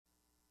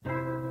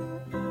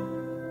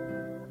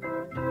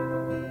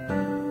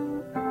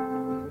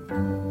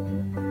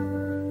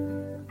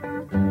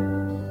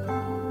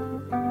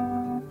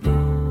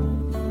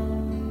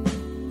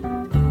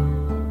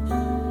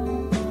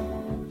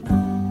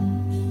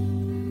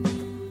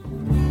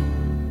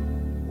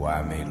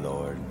Why me,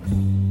 Lord?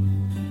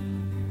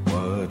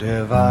 What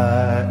have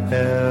I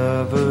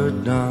ever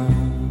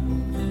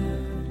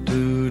done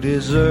to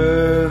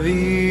deserve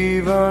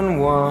even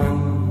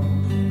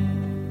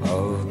one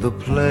of the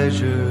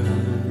pleasures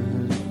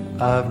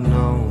I've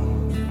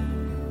known?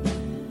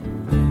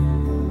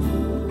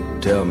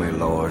 Tell me,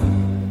 Lord,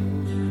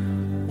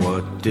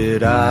 what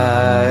did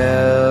I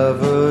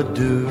ever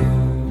do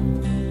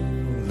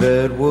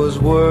that was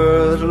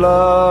worth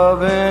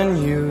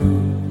loving you,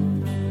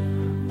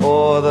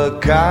 or the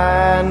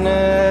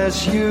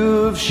kindness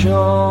you've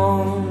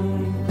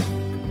shown?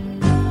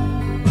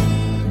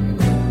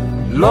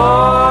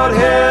 Lord,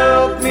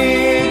 help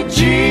me,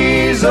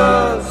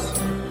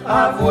 Jesus,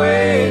 I've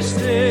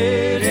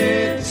wasted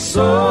it,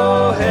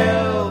 so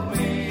help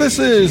me. This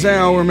is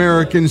Our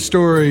American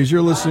Stories.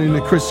 You're listening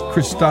to Chris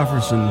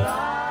Christopherson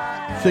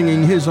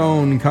singing his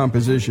own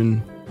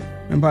composition.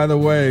 And by the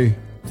way,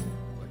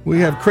 we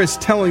have Chris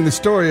telling the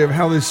story of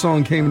how this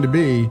song came to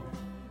be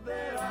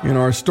in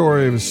our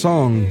Story of a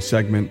Song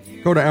segment.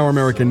 Go to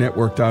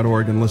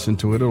ouramericannetwork.org and listen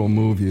to it. It'll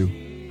move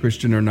you.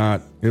 Christian or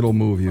not, it'll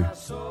move you.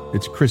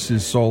 It's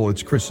Chris's soul.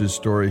 It's Chris's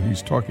story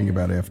he's talking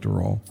about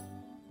after all.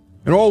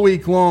 And all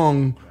week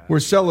long, we're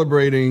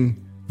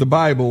celebrating the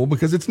Bible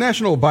because it's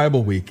National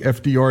Bible Week.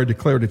 FDR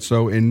declared it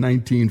so in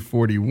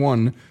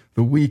 1941,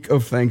 the week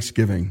of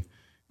Thanksgiving.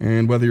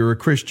 And whether you're a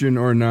Christian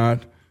or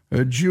not,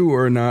 a Jew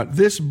or not,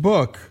 this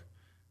book,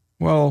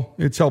 well,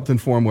 it's helped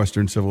inform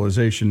Western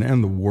civilization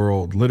and the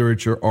world,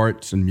 literature,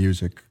 arts, and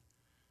music.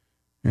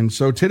 And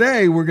so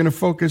today we're going to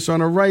focus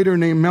on a writer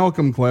named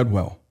Malcolm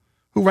Gladwell,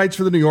 who writes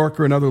for The New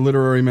Yorker and other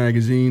literary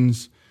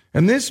magazines.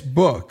 And this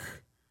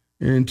book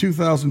in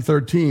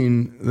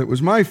 2013 that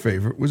was my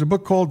favorite was a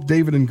book called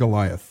David and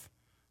Goliath,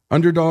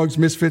 Underdogs,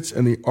 Misfits,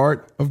 and the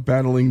Art of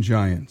Battling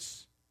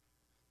Giants.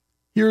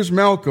 Here's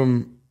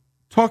Malcolm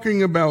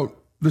talking about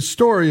the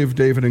story of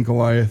David and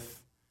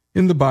Goliath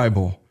in the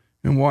Bible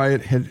and why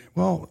it had,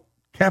 well,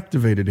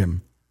 captivated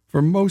him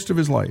for most of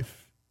his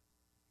life.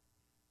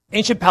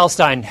 Ancient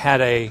Palestine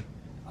had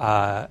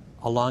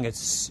along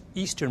its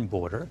eastern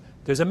border,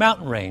 there's a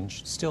mountain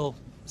range, still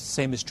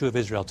same is true of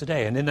Israel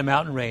today, and in the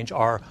mountain range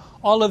are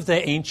all of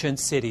the ancient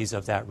cities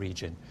of that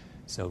region.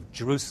 So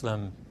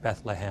Jerusalem,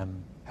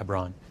 Bethlehem,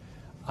 Hebron.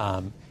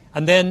 And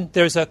then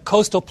there's a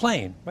coastal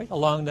plain right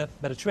along the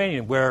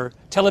Mediterranean where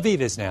Tel Aviv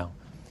is now.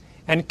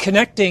 And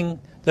connecting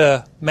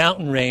the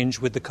mountain range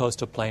with the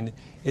coastal plain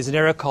is an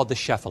area called the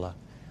Shephelah,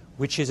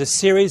 which is a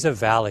series of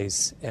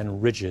valleys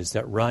and ridges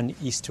that run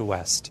east to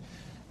west.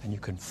 And you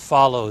can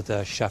follow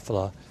the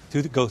Shephelah,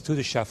 go through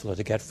the Shephelah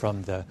to get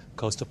from the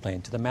coastal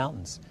plain to the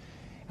mountains.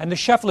 And the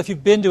Shephelah, if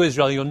you've been to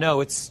Israel, you'll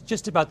know it's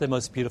just about the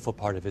most beautiful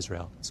part of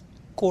Israel. It's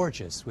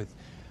gorgeous with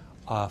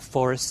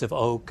forests of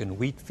oak and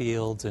wheat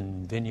fields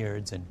and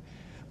vineyards.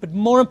 But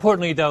more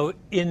importantly, though,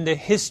 in the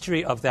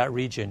history of that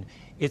region,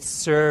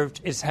 it's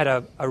had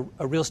a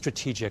real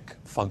strategic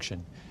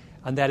function.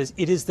 And that is,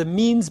 it is the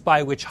means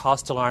by which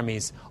hostile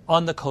armies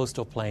on the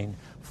coastal plain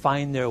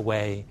find their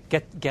way,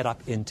 get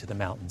up into the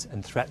mountains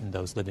and threaten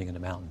those living in the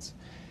mountains.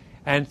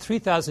 And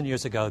 3,000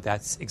 years ago,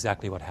 that's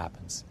exactly what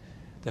happens.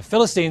 The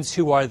Philistines,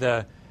 who are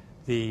the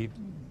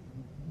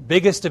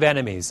biggest of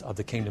enemies of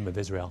the kingdom of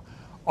Israel,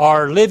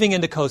 are living in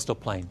the coastal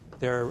plain.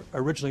 They're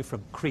originally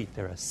from Crete.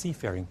 They're a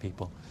seafaring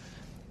people.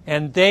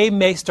 And they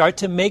may start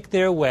to make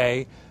their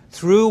way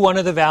through one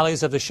of the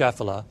valleys of the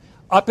Shephelah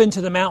up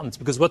into the mountains,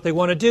 because what they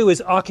want to do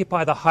is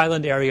occupy the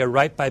highland area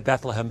right by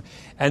Bethlehem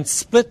and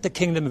split the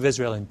kingdom of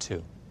Israel in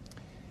two.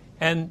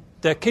 And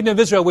the kingdom of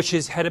Israel, which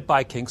is headed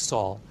by King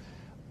Saul,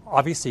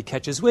 obviously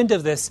catches wind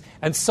of this,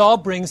 and Saul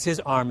brings his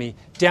army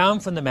down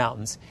from the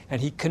mountains, and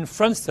he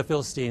confronts the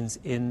Philistines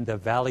in the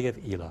valley of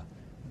Elah,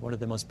 one of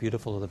the most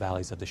beautiful of the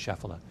valleys of the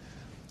Shephelah.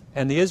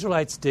 And the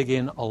Israelites dig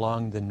in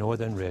along the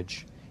northern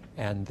ridge,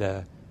 and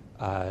the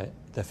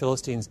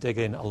Philistines dig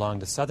in along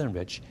the southern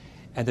ridge,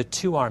 and the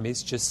two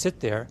armies just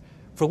sit there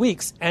for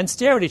weeks and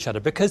stare at each other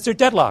because they're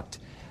deadlocked.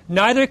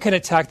 Neither can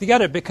attack the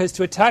other, because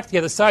to attack the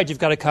other side, you've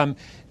got to come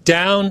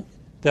down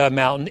the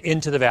mountain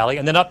into the valley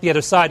and then up the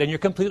other side, and you're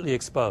completely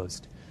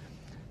exposed.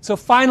 So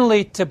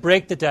finally, to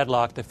break the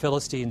deadlock, the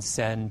Philistines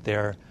send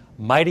their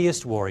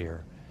mightiest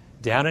warrior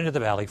down into the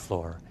valley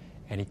floor,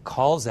 and he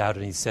calls out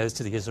and he says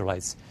to the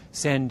Israelites,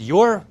 "Send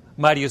your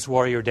mightiest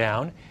warrior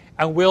down,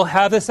 and we'll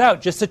have this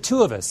out, just the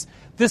two of us."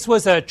 This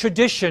was a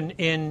tradition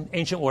in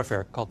ancient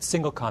warfare called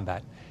single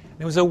combat.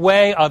 It was a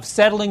way of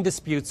settling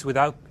disputes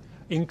without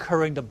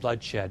incurring the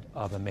bloodshed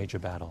of a major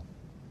battle.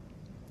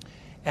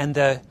 And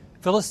the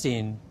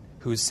Philistine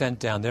who's sent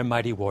down, their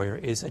mighty warrior,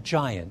 is a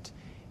giant.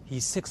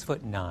 He's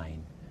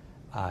 6'9".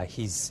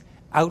 He's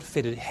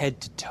outfitted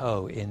head to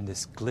toe in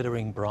this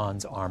glittering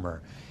bronze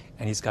armor.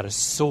 And he's got a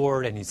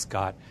sword, and he's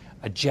got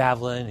a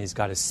javelin, and he's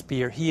got a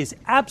spear. He is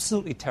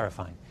absolutely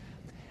terrifying.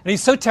 And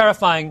he's so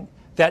terrifying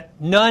that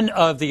none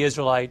of the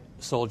Israelite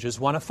soldiers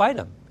want to fight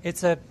him.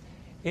 It's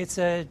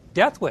a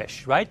death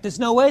wish, right? There's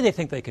no way they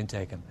think they can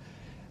take him.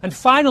 And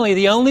finally,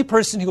 the only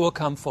person who will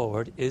come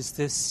forward is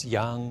this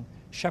young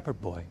shepherd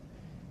boy.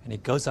 And he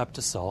goes up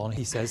to Saul and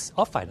he says,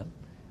 "I'll fight him.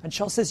 And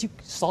Saul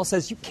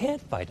says, you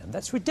can't fight him.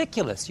 That's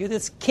ridiculous. You're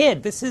this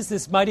kid. This is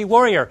this mighty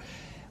warrior.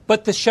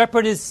 But the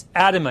shepherd is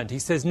adamant. He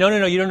says, no,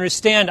 you don't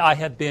understand. I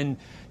have been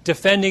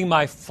defending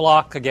my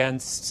flock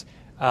against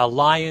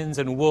lions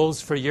and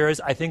wolves for years.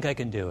 I think I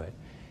can do it.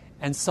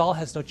 And Saul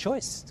has no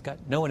choice. He's got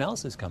no one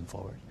else who's come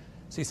forward.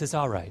 So he says,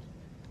 all right.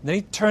 And then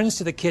he turns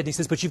to the kid and he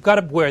says, but you've got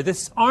to wear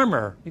this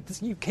armor.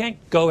 You can't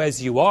go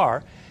as you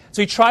are.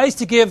 So he tries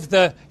to give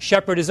the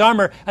shepherd his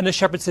armor, and the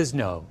shepherd says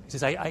no. He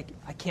says, I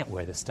can't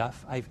wear this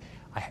stuff.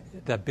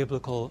 The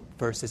biblical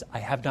verse is,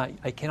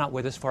 I cannot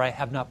wear this, for I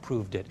have not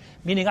proved it.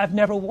 Meaning, I've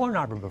never worn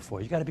armor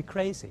before. You've got to be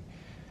crazy.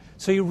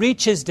 So he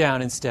reaches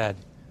down instead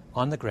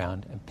on the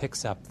ground and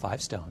picks up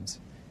 5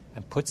 stones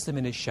and puts them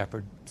in his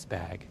shepherd's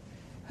bag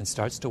and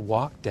starts to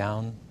walk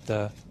down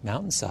the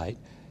mountainside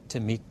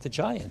to meet the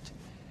giant.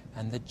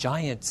 And the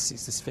giant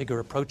sees this figure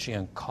approaching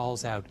and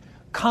calls out,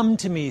 come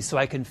to me so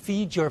I can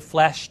feed your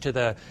flesh to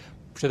the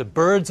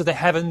birds of the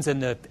heavens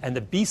and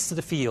the beasts of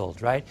the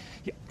field, right?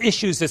 He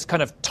issues this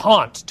kind of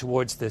taunt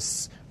towards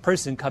this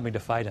person coming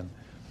to fight him.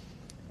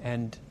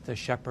 And the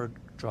shepherd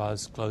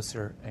draws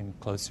closer and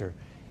closer,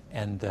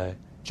 and the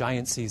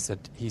giant sees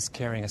that he's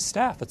carrying a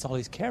staff. That's all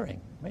he's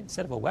carrying, right?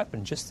 Instead of a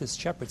weapon, just this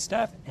shepherd's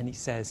staff. And he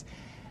says,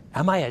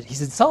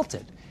 he's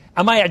insulted.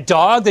 Am I a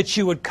dog that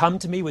you would come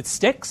to me with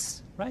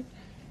sticks, right?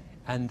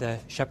 And the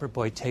shepherd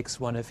boy takes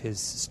one of his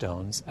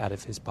stones out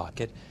of his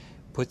pocket,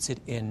 puts it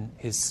in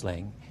his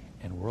sling,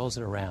 and whirls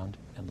it around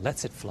and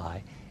lets it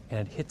fly, and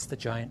it hits the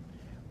giant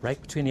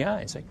right between the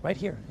eyes, right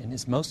here, in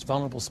his most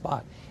vulnerable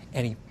spot.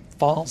 And he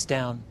falls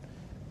down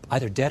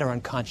either dead or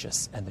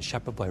unconscious, and the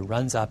shepherd boy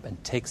runs up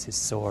and takes his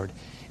sword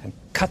and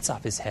cuts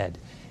off his head.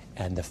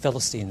 And the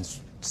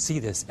Philistines see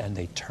this, and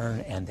they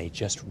turn and they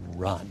just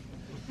run.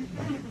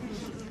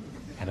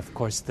 And of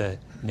course, the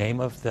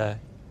name of the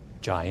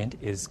giant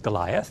is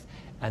Goliath,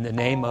 and the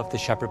name of the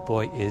shepherd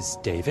boy is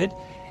David.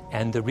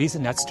 And the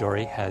reason that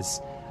story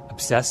has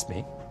obsessed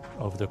me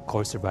over the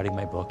course of writing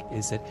my book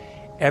is that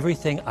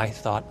everything I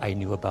thought I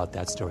knew about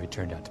that story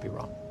turned out to be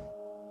wrong.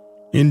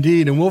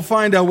 Indeed, and we'll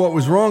find out what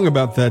was wrong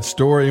about that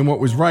story and what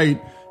was right.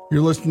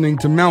 You're listening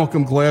to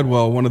Malcolm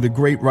Gladwell, one of the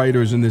great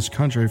writers in this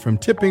country, from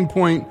Tipping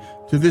Point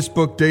to this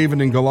book,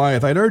 David and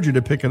Goliath. I'd urge you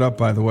to pick it up,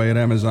 by the way, at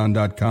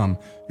Amazon.com.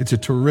 It's a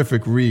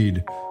terrific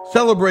read.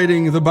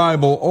 Celebrating the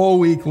Bible all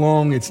week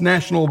long. It's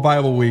National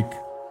Bible Week.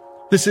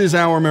 This is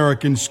Our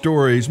American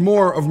Stories,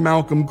 more of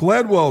Malcolm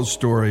Gladwell's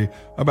story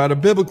about a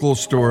biblical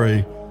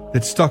story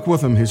that stuck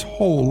with him his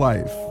whole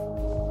life.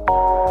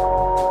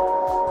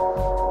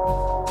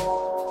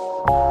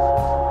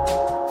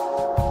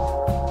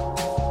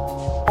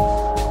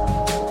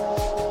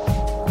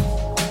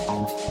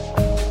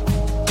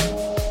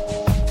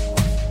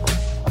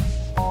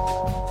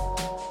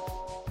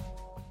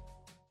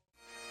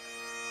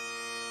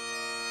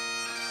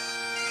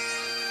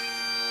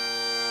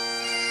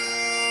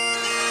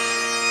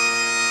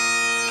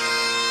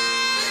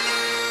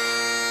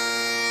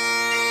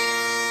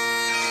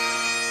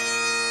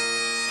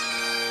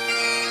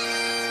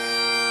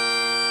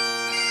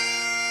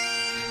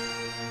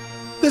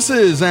 This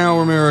is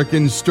Our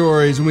American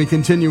Stories, and we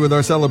continue with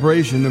our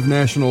celebration of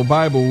National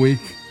Bible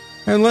Week.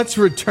 And let's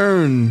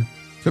return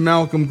to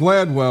Malcolm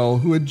Gladwell,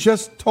 who had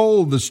just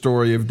told the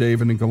story of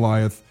David and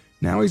Goliath.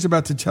 Now he's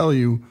about to tell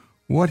you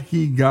what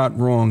he got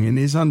wrong in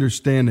his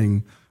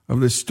understanding of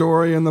the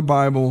story in the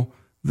Bible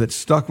that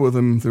stuck with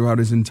him throughout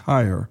his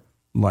entire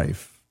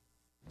life.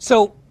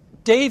 So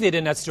David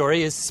in that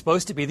story is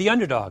supposed to be the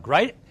underdog,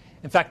 right?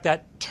 In fact,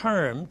 that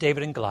term,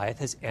 David and Goliath,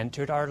 has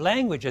entered our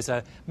language as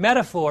a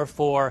metaphor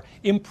for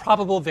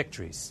improbable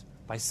victories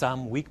by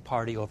some weak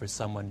party over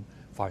someone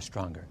far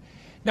stronger.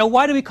 Now,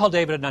 why do we call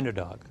David an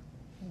underdog?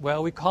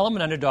 Well, we call him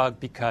an underdog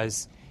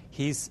because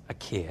he's a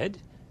kid,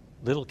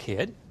 little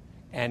kid,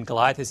 and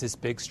Goliath is this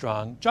big,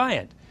 strong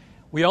giant.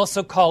 We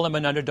also call him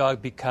an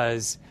underdog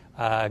because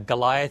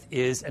Goliath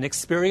is an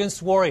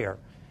experienced warrior,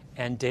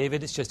 and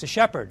David is just a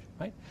shepherd,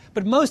 right?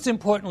 But most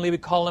importantly, we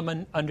call him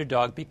an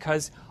underdog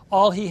because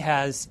all he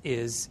has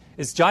is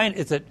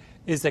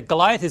that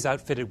Goliath is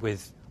outfitted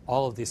with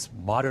all of this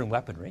modern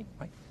weaponry,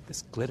 right?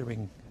 This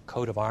glittering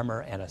coat of armor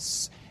and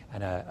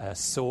a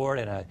sword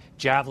and a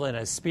javelin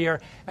and a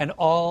spear, and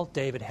all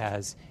David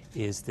has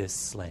is this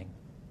sling.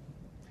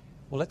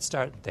 Well, let's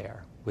start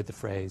there with the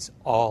phrase,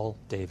 all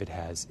David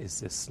has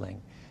is this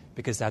sling,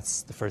 because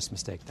that's the first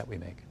mistake that we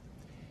make.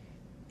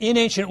 In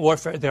ancient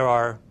warfare, there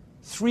are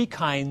 3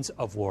 kinds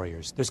of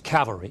warriors. There's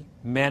cavalry,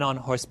 men on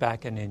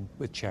horseback and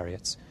with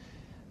chariots.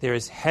 There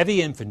is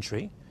heavy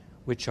infantry,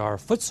 which are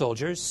foot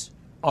soldiers,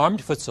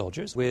 armed foot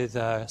soldiers with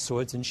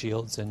swords and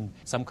shields and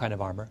some kind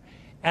of armor.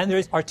 And there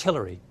is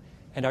artillery.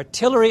 And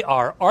artillery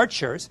are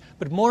archers,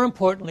 but more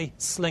importantly,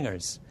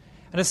 slingers.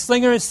 And a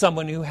slinger is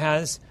someone who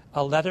has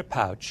a leather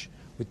pouch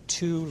with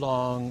 2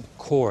 long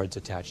cords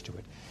attached to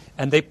it.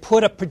 And they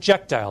put a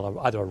projectile,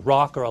 either a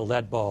rock or a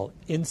lead ball,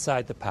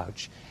 inside the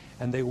pouch.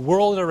 And they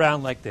whirl it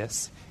around like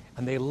this.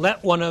 And they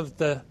let one of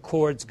the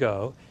cords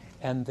go.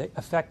 And the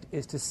effect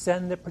is to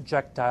send the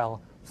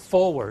projectile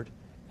forward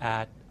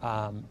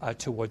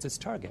towards its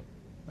target.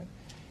 Right?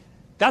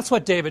 That's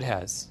what David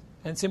has.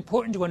 And it's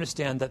important to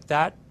understand that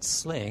that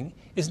sling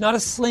is not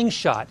a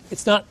slingshot.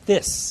 It's not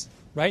this,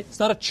 right? It's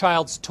not a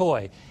child's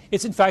toy.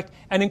 It's, in fact,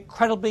 an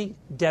incredibly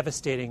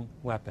devastating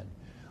weapon.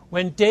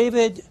 When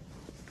David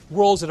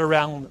rolls it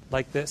around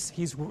like this,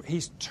 he's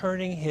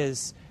turning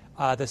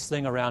the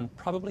sling around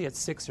probably at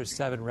 6 or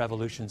 7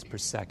 revolutions per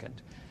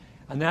second.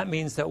 And that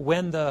means that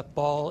when the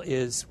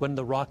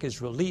rock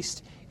is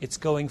released, it's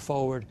going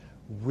forward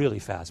really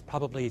fast,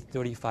 probably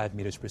 35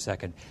 meters per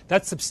second.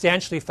 That's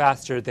substantially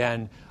faster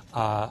than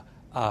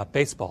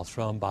baseball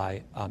thrown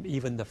by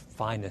even the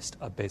finest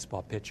of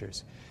baseball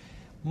pitchers.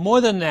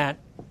 More than that,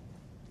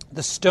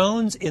 the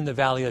stones in the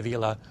Valley of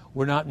Elah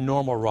were not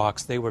normal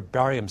rocks. They were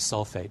barium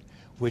sulfate,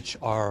 which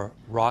are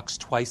rocks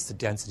twice the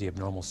density of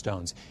normal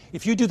stones.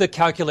 If you do the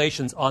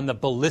calculations on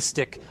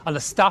the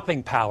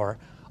stopping power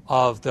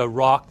of the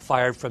rock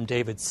fired from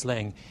David's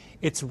sling,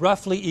 it's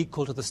roughly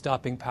equal to the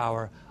stopping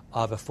power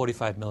of a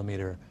 45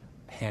 millimeter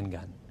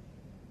handgun.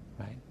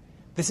 Right?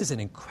 This is an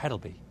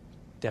incredibly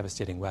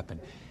devastating weapon.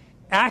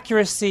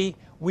 Accuracy,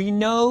 we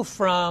know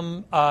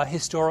from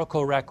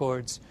historical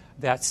records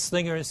that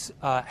slingers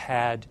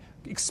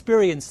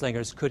experienced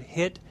slingers could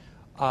hit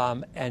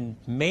and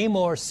maim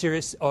or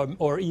serious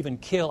or even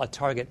kill a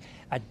target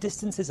at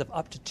distances of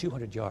up to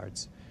 200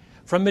 yards.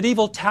 From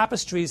medieval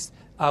tapestries,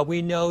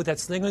 we know that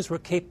slingers were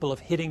capable of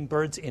hitting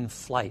birds in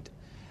flight.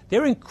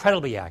 They're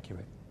incredibly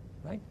accurate,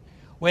 right?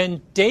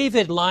 When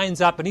David lines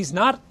up, and he's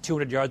not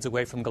 200 yards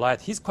away from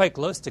Goliath, he's quite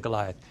close to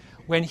Goliath.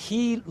 When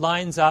he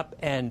lines up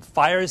and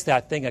fires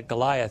that thing at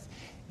Goliath,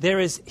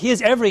 he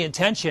has every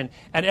intention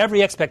and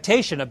every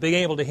expectation of being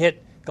able to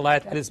hit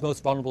Goliath at his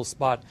most vulnerable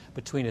spot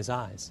between his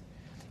eyes.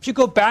 If you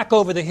go back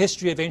over the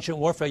history of ancient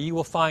warfare, you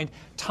will find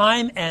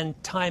time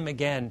and time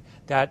again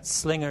that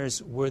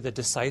slingers were the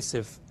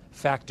decisive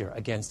factor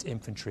against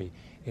infantry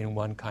in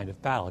one kind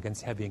of battle,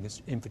 against heavy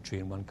infantry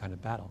in one kind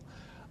of battle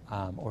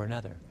or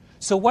another.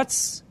 So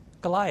what's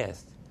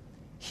Goliath?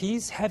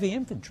 He's heavy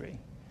infantry.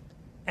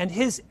 And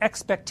his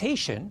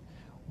expectation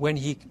when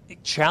he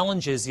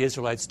challenges the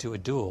Israelites to a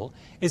duel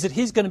is that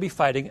he's going to be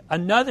fighting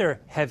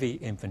another heavy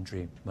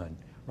infantryman.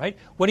 Right?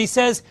 When he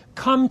says,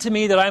 "Come to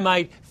me that I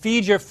might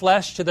feed your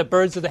flesh to the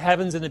birds of the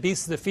heavens and the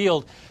beasts of the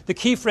field," the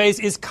key phrase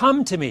is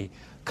 "come to me."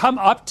 Come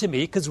up to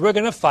me, because we're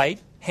going to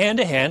fight hand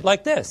to hand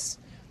like this.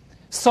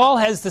 Saul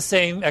has the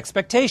same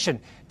expectation.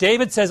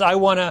 David says, "I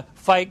want to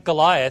fight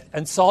Goliath,"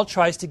 and Saul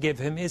tries to give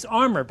him his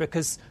armor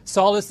because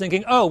Saul is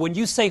thinking, oh, when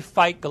you say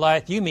fight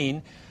Goliath, you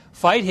mean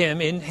fight him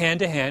in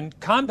hand-to-hand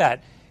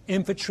combat,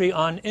 infantry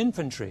on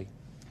infantry.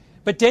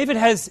 But David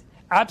has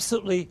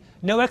absolutely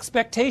no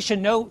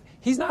expectation. No,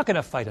 he's not going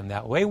to fight him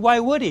that way. Why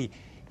would he?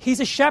 He's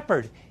a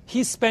shepherd.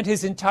 He's spent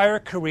his entire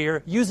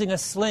career using a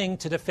sling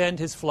to defend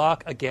his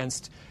flock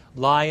against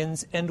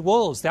lions and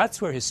wolves.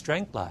 That's where his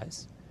strength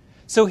lies.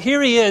 So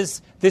here he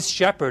is, this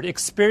shepherd,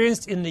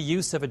 experienced in the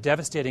use of a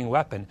devastating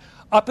weapon,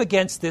 up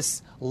against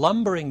this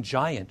lumbering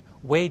giant,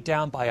 weighed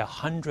down by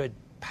 100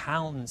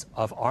 pounds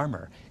of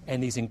armor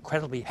and these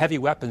incredibly heavy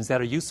weapons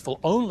that are useful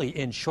only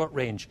in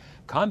short-range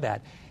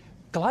combat.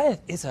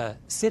 Goliath is a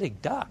sitting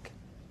duck.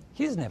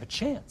 He doesn't have a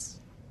chance,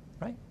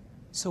 right?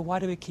 So why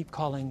do we keep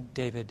calling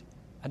David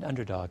an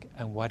underdog,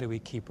 and why do we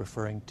keep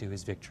referring to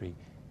his victory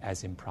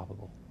as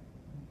improbable?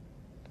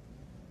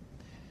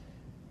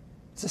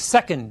 It's the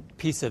second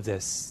piece of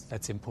this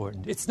that's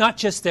important. It's not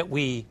just that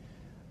we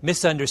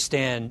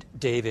misunderstand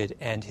David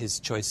and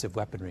his choice of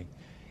weaponry.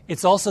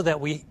 It's also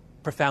that we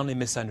profoundly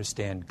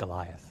misunderstand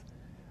Goliath.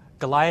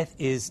 Goliath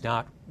is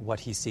not what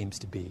he seems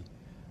to be.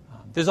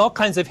 There's all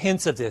kinds of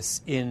hints of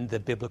this in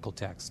the biblical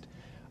text.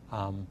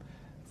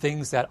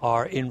 Things that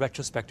are, in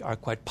retrospect, are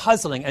quite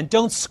puzzling and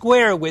don't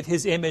square with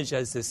his image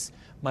as this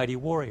mighty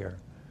warrior.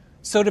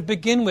 So to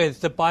begin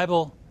with, the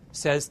Bible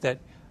says that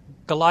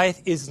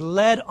Goliath is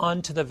led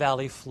onto the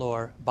valley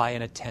floor by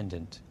an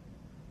attendant.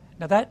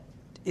 Now that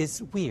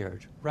is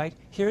weird, right?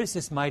 Here is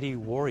this mighty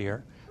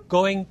warrior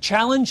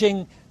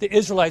challenging the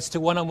Israelites to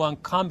one-on-one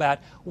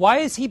combat. Why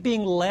is he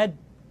being led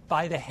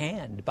by the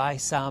hand, by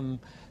some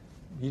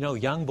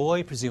young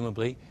boy,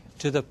 presumably,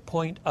 to the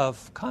point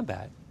of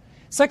combat?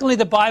 Secondly,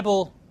 the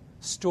Bible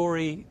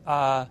story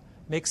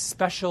makes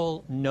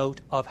special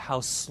note of how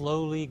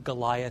slowly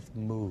Goliath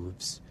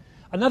moves.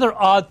 Another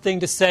odd thing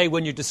to say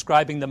when you're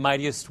describing the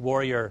mightiest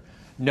warrior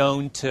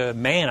known to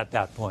man at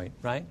that point,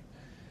 right?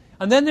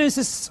 And then there's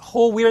this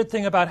whole weird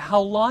thing about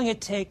how long it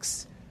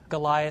takes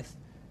Goliath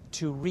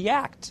to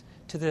react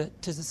to the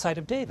sight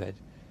of David.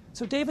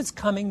 So David's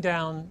coming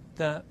down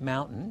the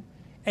mountain,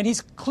 and he's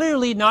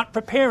clearly not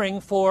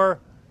preparing for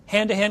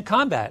hand-to-hand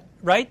combat,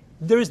 right?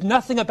 There's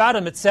nothing about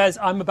him that says,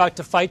 "I'm about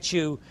to fight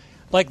you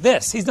like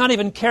this." He's not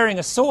even carrying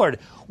a sword.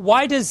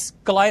 Why does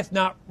Goliath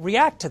not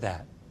react to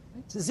that?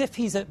 It's as if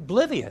he's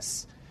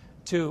oblivious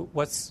to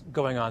what's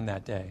going on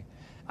that day.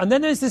 And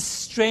then there's that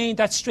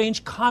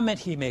strange comment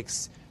he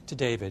makes to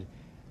David.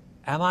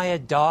 "Am I a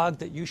dog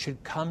that you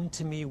should come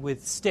to me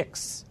with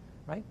sticks?"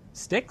 Right?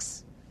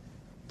 Sticks?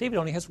 David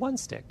only has one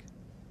stick.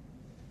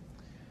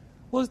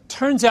 Well, it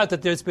turns out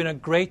that there's been a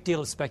great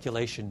deal of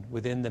speculation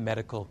within the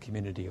medical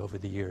community over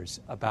the years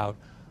about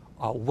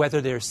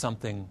whether there's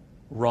something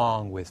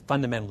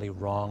fundamentally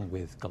wrong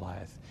with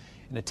Goliath,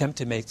 an attempt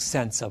to make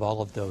sense of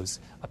all of those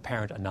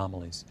apparent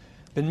anomalies.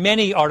 There have been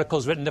many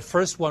articles written. The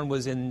first one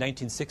was in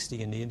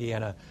 1960 in the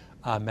Indiana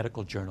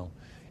Medical Journal.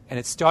 And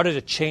it started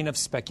a chain of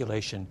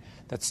speculation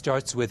that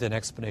starts with an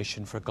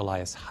explanation for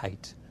Goliath's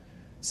height.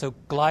 So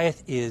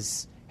Goliath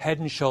is head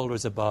and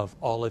shoulders above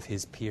all of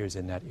his peers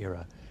in that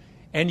era.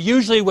 And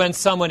usually when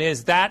someone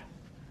is that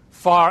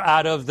far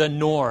out of the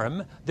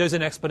norm, there's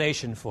an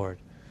explanation for it.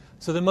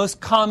 So the most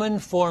common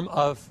form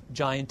of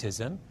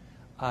giantism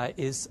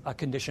is a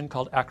condition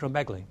called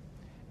acromegaly.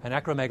 And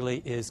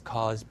acromegaly is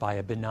caused by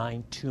a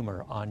benign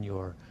tumor on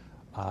your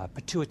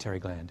pituitary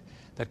gland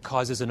that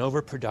causes an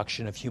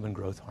overproduction of human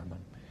growth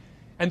hormone.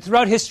 And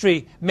throughout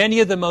history,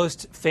 many of the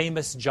most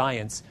famous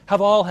giants have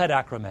all had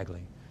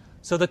acromegaly.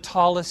 So the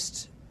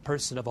tallest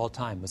person of all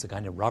time was a guy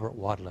named Robert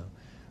Wadlow,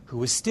 who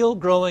was still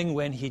growing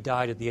when he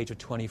died at the age of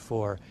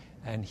 24,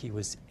 and he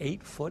was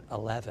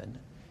 8'11".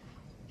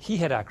 He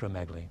had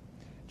acromegaly.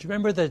 Do you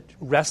remember the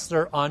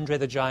wrestler Andre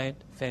the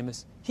Giant,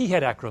 famous? He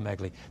had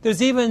acromegaly.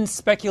 There's even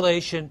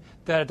speculation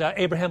that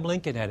Abraham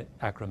Lincoln had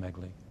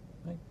acromegaly.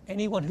 Right?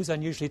 Anyone who's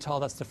unusually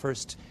tall, that's the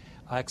first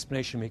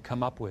explanation we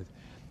come up with.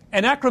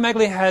 And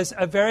acromegaly has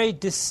a very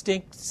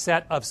distinct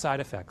set of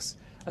side effects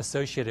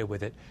associated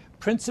with it,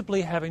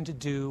 principally having to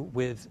do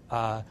with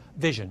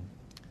vision.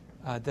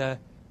 The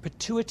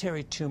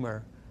pituitary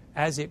tumor,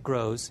 as it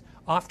grows,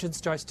 often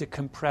starts to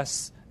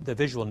compress the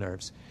visual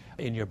nerves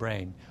in your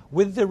brain,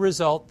 with the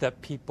result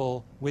that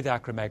people with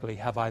acromegaly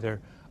have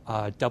either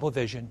double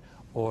vision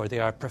or they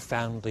are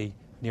profoundly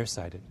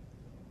nearsighted.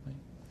 Right?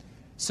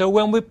 So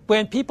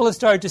when people have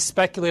started to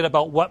speculate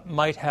about what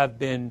might have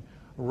been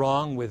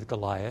wrong with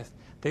Goliath,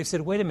 they've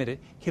said, wait a minute,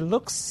 he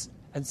looks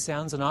and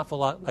sounds an awful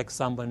lot like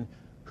someone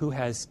who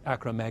has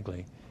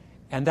acromegaly.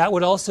 And that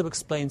would also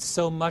explain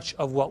so much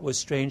of what was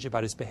strange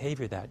about his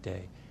behavior that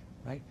day.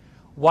 Right?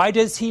 Why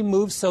does he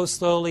move so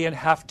slowly and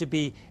have to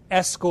be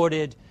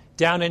escorted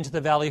down into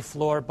the valley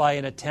floor by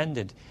an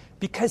attendant?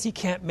 Because he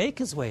can't make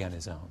his way on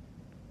his own.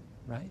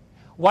 Right?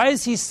 Why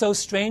is he so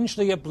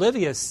strangely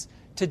oblivious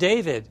to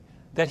David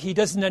that he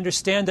doesn't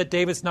understand that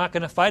David's not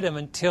going to fight him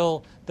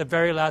until the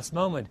very last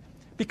moment?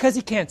 Because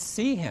he can't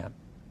see him.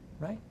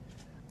 Right?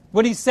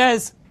 When he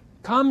says,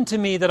 "Come to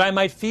me that I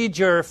might feed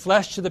your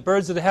flesh to the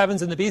birds of the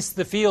heavens and the beasts of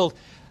the field,"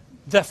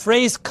 the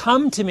phrase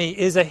 "come to me"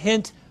 is a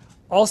hint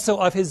also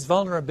of his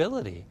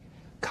vulnerability.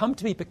 Come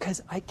to me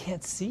because I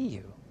can't see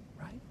you.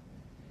 Right?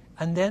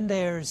 And then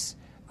there's,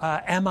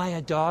 am I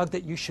a dog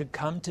that you should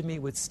come to me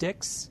with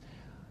sticks?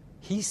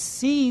 He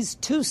sees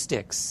 2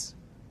 sticks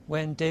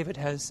when David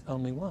has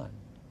only 1.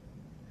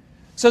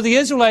 So the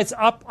Israelites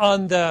up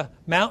on the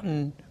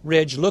mountain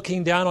ridge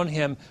looking down on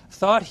him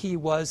thought he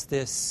was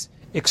this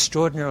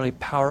extraordinarily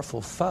powerful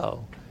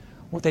foe.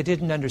 What they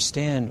didn't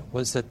understand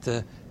was that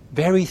the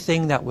very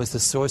thing that was the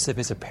source of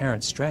his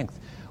apparent strength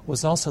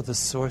was also the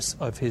source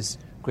of his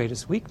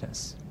greatest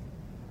weakness.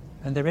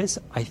 And there is,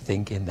 I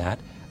think, in that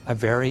a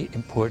very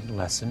important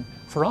lesson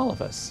for all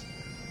of us.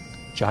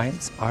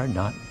 Giants are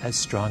not as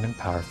strong and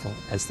powerful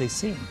as they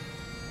seem.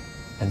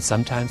 And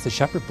sometimes the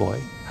shepherd boy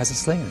has a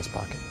sling in his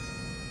pocket.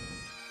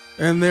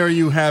 And there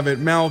you have it,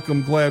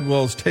 Malcolm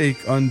Gladwell's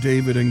take on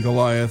David and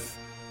Goliath.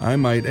 I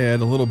might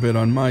add a little bit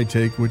on my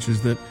take, which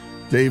is that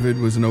David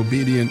was an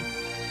obedient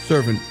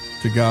servant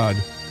to God,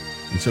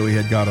 and so he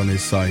had God on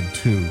his side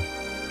too.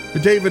 The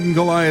David and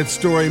Goliath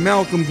story,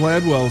 Malcolm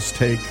Gladwell's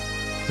take,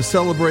 a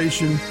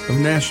celebration of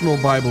National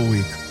Bible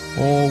Week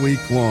all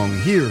week long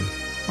here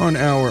on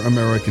Our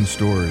American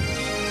Stories.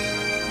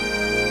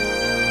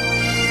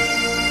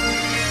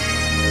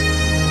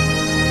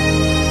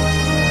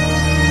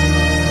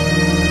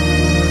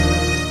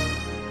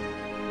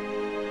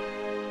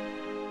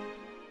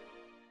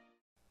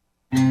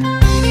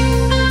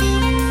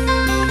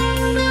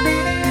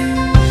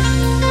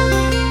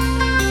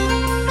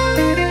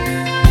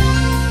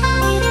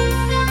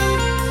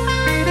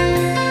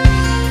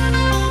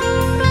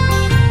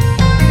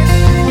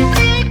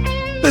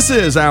 This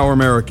is Our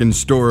American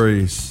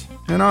Stories,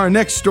 and our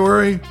next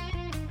story,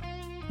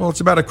 well,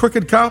 it's about a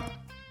crooked cop,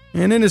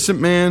 an innocent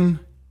man,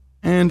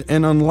 and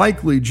an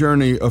unlikely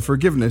journey of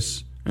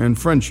forgiveness and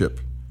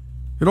friendship.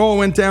 It all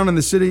went down in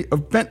the city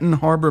of Benton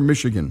Harbor,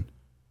 Michigan,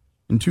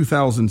 in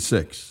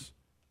 2006.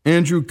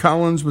 Andrew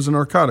Collins was a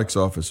narcotics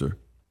officer.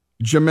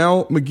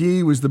 Jamel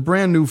McGee was the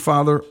brand new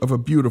father of a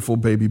beautiful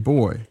baby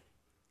boy.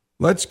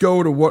 Let's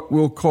go to what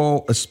we'll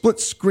call a split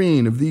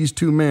screen of these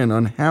two men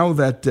on how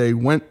that day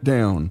went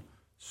down,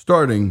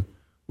 starting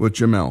with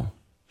Jamel.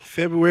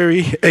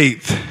 February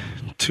 8th,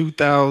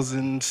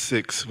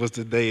 2006 was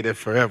the day that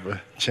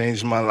forever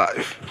changed my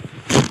life.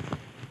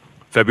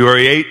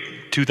 February 8,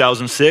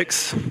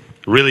 2006,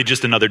 really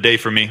just another day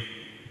for me.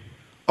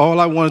 All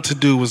I wanted to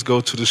do was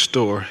go to the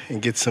store and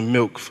get some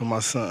milk for my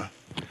son.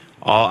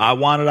 All I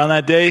wanted on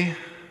that day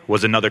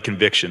was another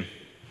conviction.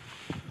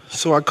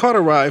 So I caught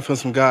a ride from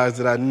some guys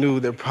that I knew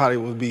that probably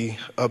would be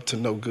up to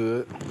no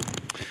good.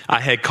 I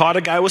had caught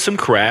a guy with some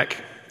crack.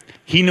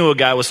 He knew a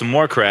guy with some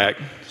more crack,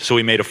 so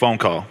we made a phone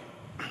call.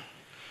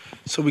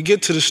 So we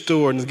get to the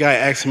store, and this guy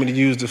asked me to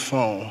use the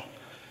phone.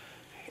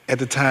 At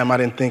the time, I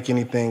didn't think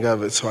anything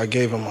of it, so I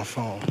gave him my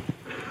phone.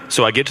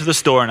 So I get to the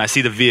store, and I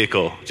see the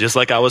vehicle, just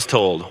like I was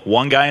told.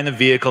 One guy in the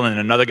vehicle, and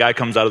another guy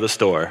comes out of the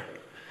store.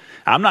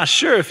 I'm not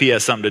sure if he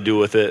has something to do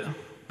with it,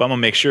 but I'm going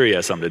to make sure he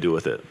has something to do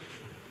with it.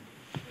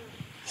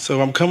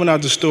 So I'm coming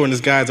out the store, and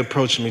this guy's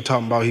approaching me,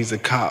 talking about he's a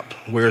cop.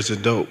 Where's the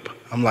dope?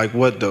 I'm like,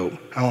 what dope?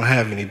 I don't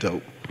have any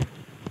dope.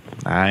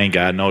 I ain't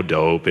got no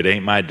dope. It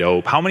ain't my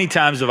dope. How many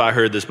times have I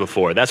heard this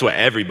before? That's what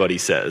everybody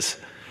says.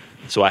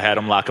 So I had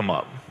him lock him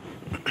up.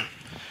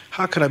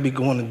 How could I be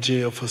going to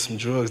jail for some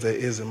drugs that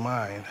isn't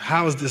mine?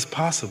 How is this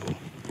possible?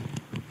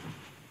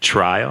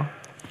 Trial?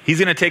 He's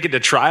going to take it to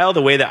trial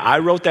the way that I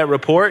wrote that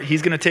report?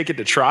 He's going to take it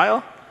to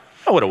trial?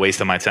 Oh, what a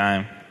waste of my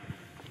time.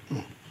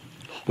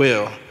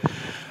 Well,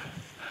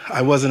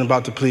 I wasn't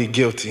about to plead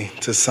guilty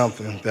to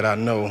something that I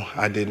know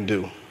I didn't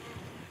do.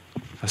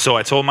 So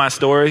I told my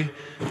story,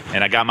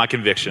 and I got my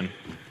conviction.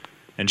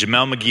 And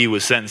Jamel McGee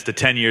was sentenced to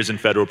 10 years in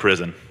federal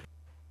prison.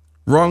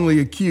 Wrongly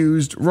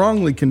accused,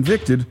 wrongly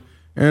convicted,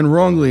 and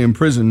wrongly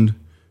imprisoned,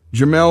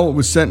 Jamel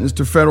was sentenced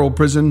to federal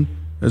prison,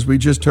 as we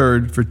just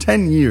heard, for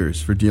 10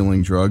 years for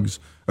dealing drugs,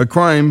 a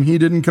crime he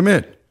didn't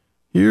commit.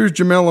 Here's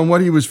Jamel on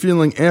what he was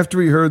feeling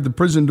after he heard the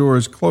prison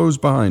doors close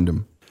behind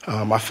him.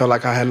 I felt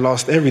like I had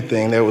lost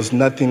everything. There was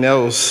nothing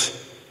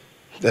else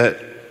that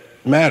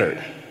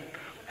mattered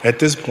at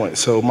this point.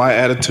 So my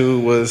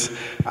attitude was,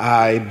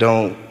 I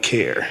don't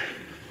care.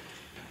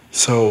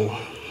 So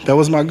that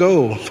was my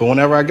goal for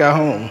whenever I got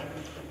home,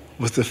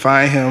 was to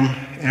find him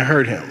and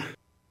hurt him.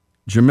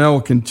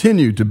 Jamel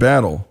continued to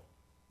battle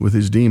with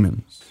his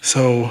demons.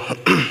 So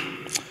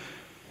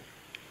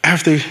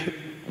after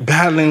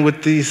battling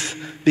with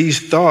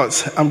these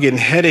thoughts, I'm getting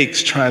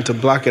headaches trying to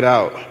block it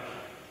out,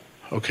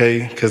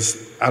 okay?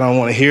 Because I don't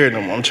want to hear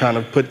them. I'm trying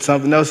to put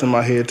something else in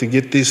my head to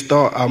get these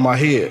thoughts out of my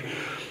head.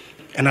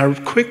 And I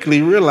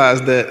quickly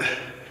realized that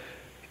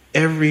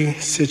every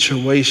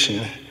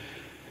situation,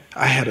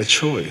 I had a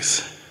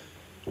choice.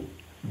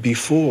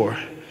 Before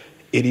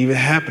it even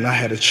happened, I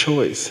had a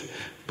choice.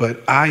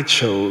 But I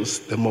chose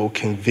the more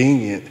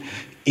convenient,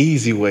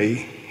 easy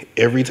way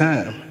every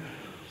time,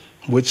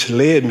 which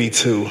led me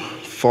to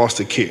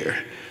foster care,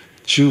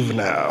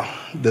 juvenile,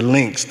 the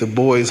links, the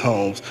boys'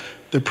 homes,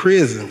 the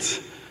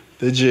prisons,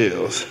 the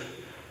jails.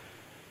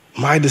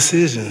 My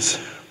decisions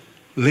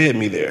led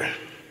me there.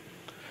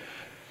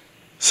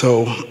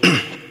 So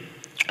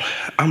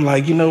I'm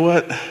like, you know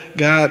what,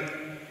 God,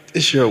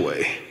 it's your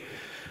way.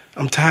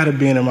 I'm tired of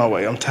being in my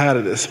way. I'm tired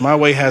of this. My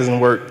way hasn't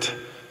worked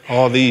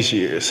all these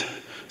years.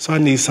 So I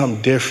need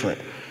something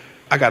different.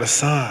 I got a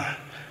son.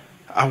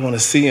 I want to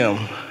see him.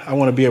 I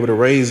want to be able to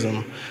raise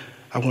him.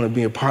 I want to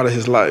be a part of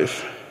his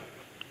life.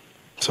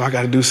 So I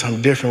got to do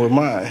something different with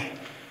mine.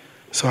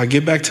 So I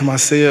get back to my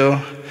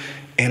cell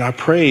and I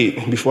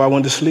prayed before I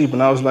went to sleep.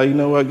 And I was like, you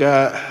know what,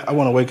 God, I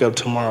want to wake up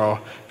tomorrow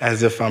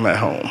as if I'm at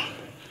home.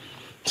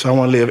 So I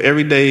want to live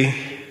every day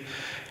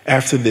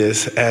after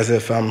this as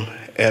if I'm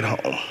at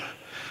home.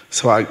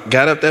 So I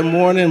got up that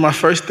morning. My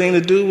first thing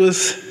to do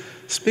was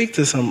speak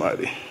to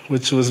somebody,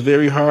 which was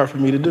very hard for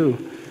me to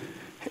do.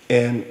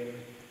 And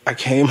I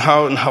came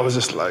out and I was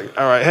just like,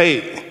 all right,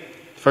 hey,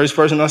 first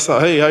person I saw,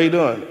 hey, how you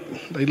doing?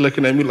 They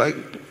looking at me like,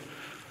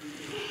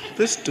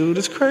 this dude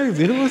is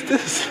crazy. Who is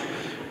this?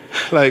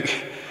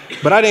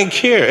 But I didn't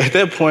care at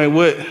that point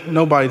what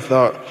nobody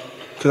thought,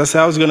 because I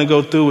said I was going to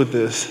go through with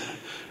this.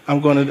 I'm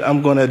going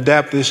to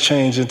adapt this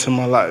change into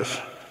my life.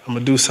 I'm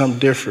going to do something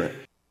different.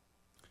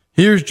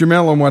 Here's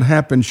Jamel on what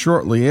happened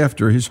shortly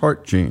after his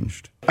heart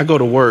changed. I go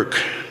to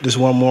work this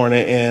one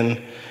morning,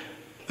 and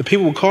the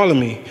people were calling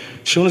me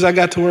as soon as I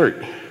got to work.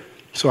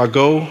 So I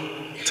go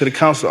to the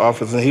council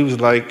office, and he was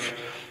like,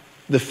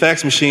 the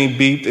fax machine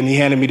beeped, and he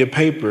handed me the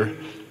paper,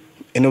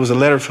 and it was a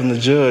letter from the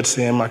judge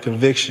saying my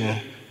conviction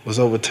was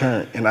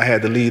overturned, and I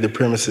had to leave the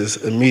premises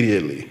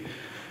immediately.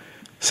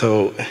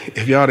 So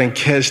if y'all didn't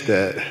catch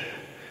that,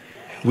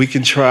 we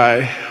can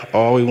try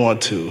all we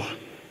want to.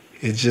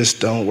 It just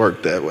don't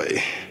work that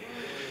way.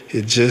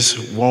 It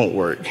just won't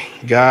work.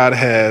 God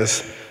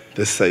has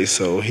the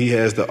say-so. He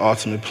has the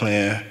ultimate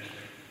plan.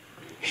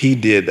 He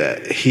did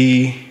that.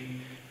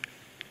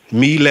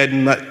 Me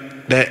letting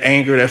that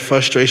anger, that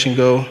frustration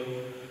go,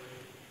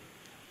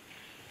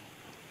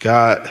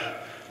 God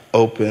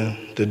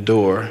opened the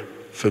door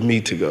for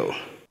me to go.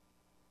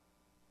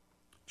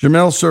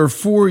 Jamel served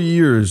 4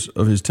 years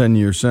of his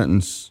 10-year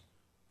sentence.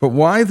 But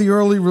why the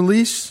early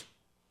release?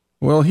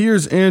 Well,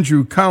 here's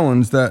Andrew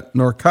Collins, that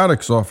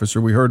narcotics officer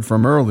we heard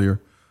from earlier,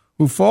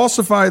 who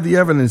falsified the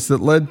evidence that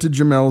led to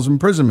Jamel's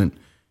imprisonment.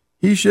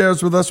 He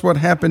shares with us what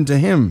happened to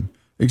him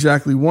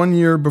exactly 1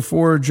 year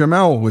before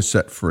Jamel was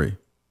set free.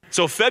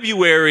 So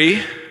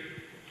February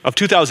of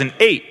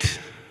 2008,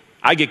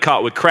 I get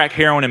caught with crack,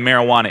 heroin, and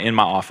marijuana in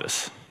my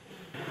office.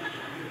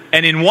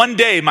 And in one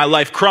day, my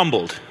life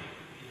crumbled.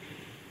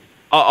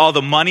 All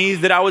the money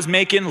that I was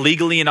making,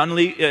 legally and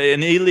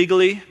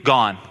illegally,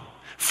 gone.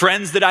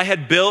 Friends that I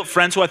had built,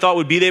 friends who I thought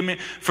would be there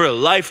for a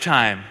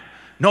lifetime.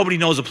 Nobody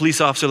knows a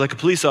police officer like a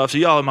police officer.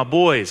 Y'all are my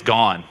boys.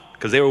 Gone.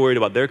 Because they were worried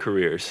about their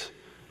careers.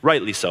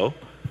 Rightly so.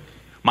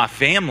 My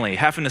family,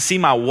 having to see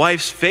my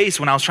wife's face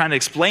when I was trying to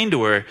explain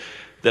to her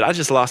that I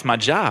just lost my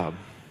job.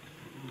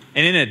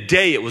 And in a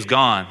day, it was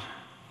gone.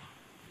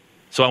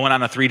 So I went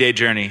on a 3-day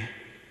journey.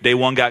 Day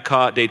 1 got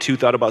caught. Day 2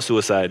 thought about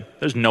suicide.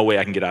 There's no way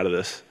I can get out of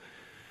this.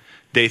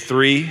 Day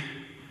 3,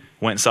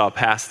 went and saw a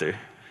pastor.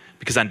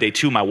 Because on day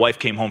 2, my wife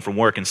came home from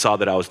work and saw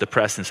that I was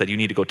depressed and said, you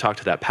need to go talk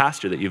to that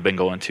pastor that you've been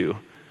going to.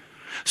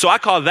 So I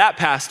called that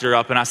pastor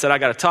up and I said, I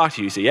got to talk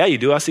to you. He said, yeah, you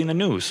do. I've seen the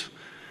news.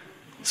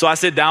 So I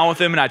sit down with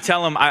him and I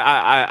tell him,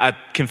 I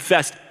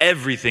confessed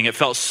everything. It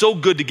felt so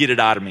good to get it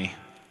out of me,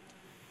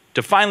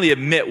 to finally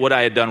admit what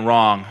I had done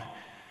wrong.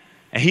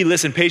 And he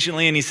listened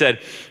patiently and he said,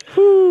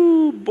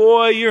 whoo,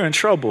 boy, you're in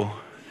trouble.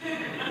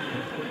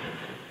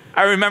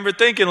 I remember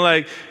thinking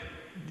like,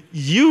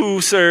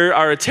 you, sir,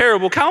 are a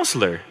terrible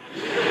counselor.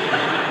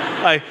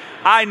 Like,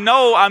 I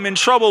know I'm in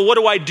trouble. What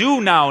do I do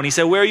now? And he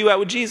said, where are you at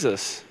with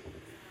Jesus?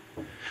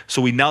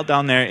 So we knelt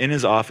down there in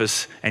his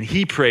office and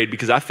he prayed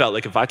because I felt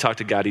like if I talked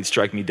to God, he'd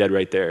strike me dead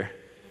right there.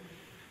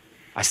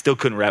 I still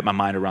couldn't wrap my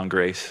mind around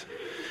grace.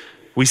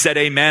 We said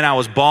amen. I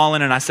was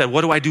bawling and I said,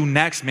 what do I do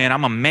next, man?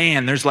 I'm a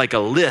man. There's like a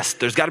list.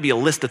 There's got to be a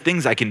list of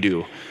things I can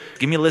do.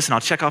 Give me a list and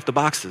I'll check off the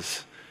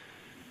boxes.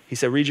 He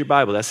said, read your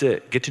Bible. That's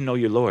it. Get to know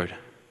your Lord.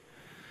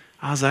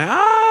 I was like,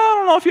 I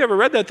don't know if you ever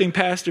read that thing,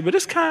 Pastor, but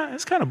it's kind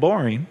of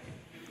boring.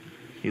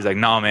 He's like,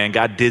 no, man,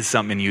 God did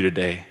something in you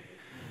today.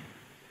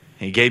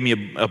 And he gave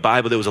me a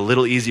Bible that was a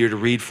little easier to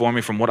read for me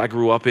from what I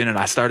grew up in, and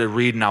I started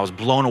reading. I was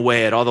blown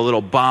away at all the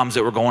little bombs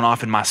that were going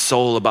off in my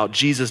soul about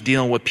Jesus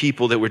dealing with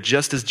people that were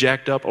just as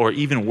jacked up or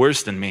even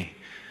worse than me.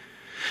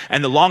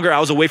 And the longer I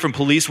was away from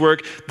police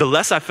work, the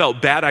less I felt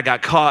bad I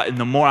got caught, and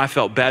the more I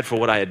felt bad for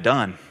what I had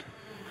done.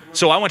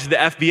 So I went to the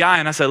FBI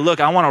and I said, look,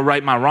 I want to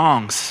right my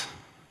wrongs.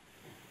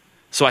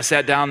 So I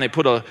sat down, they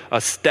put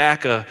a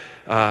stack of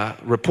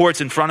reports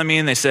in front of me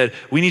and they said,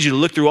 we need you to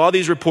look through all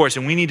these reports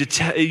and we need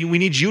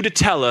you to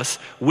tell us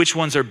which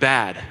ones are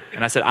bad.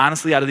 And I said,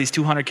 honestly, out of these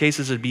 200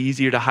 cases, it'd be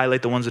easier to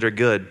highlight the ones that are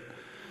good.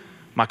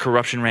 My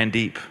corruption ran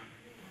deep.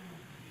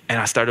 And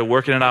I started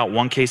working it out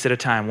one case at a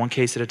time, one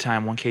case at a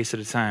time, one case at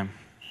a time.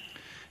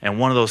 And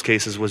one of those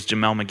cases was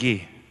Jamel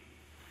McGee.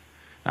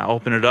 I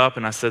opened it up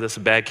and I said, that's a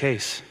bad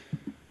case.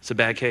 It's a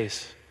bad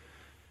case.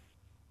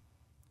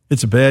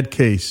 It's a bad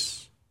case.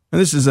 And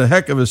this is a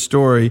heck of a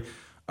story.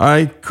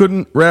 I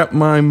couldn't wrap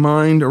my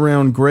mind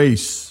around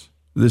grace,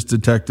 this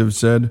detective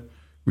said.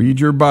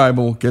 Read your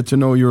Bible, get to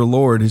know your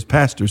Lord, his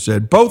pastor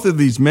said. Both of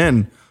these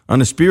men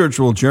on a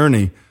spiritual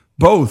journey,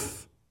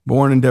 both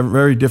born in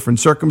very different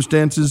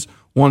circumstances,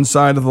 one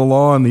side of the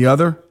law and the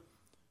other.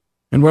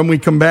 And when we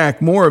come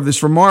back, more of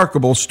this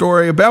remarkable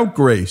story about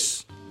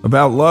grace,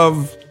 about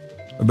love,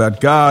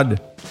 about God,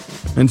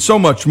 and so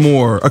much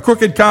more. A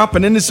crooked cop,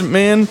 an innocent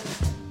man,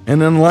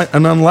 and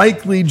an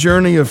unlikely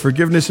journey of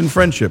forgiveness and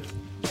friendship.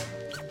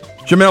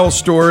 Jamel's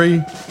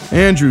story,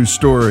 Andrew's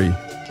story,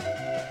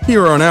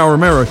 here on Our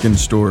American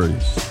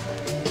Stories.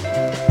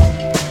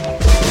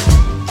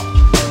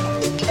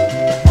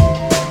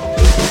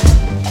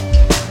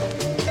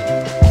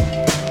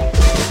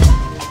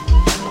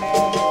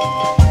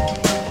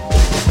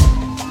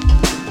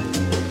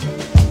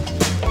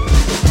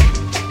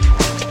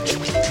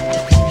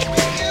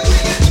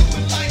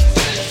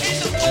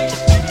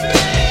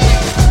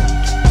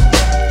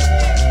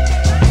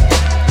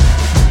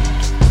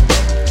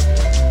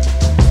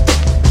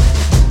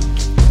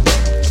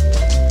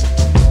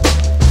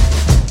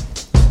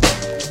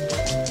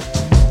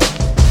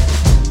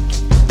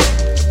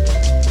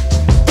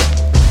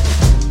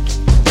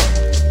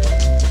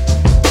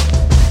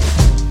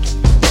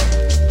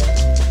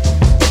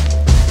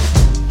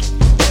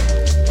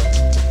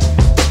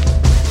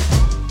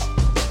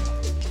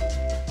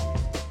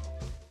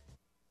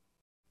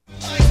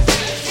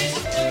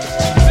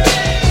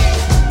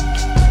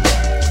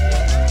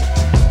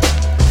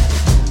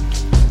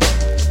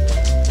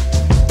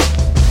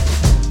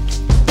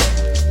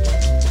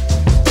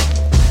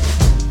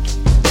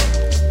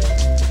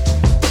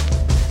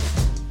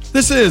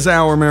 This is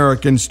Our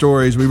American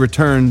Stories. We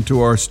return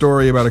to our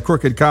story about a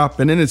crooked cop,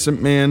 an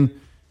innocent man,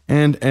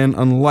 and an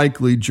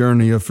unlikely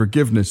journey of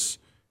forgiveness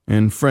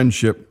and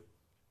friendship.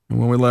 And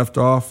when we left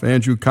off,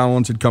 Andrew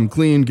Collins had come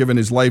clean, given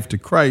his life to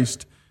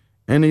Christ,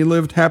 and he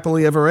lived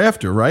happily ever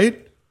after,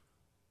 right?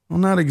 Well,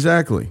 not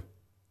exactly.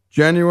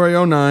 January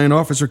 2009,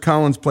 Officer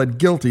Collins pled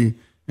guilty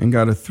and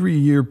got a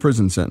 3-year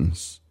prison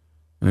sentence.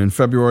 And in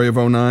February of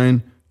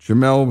 2009,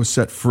 Jamel was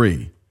set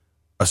free.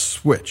 A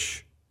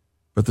switch.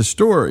 But the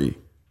story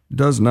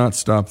does not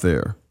stop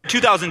there.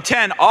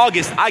 2010,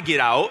 August, I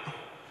get out.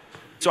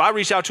 So I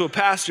reach out to a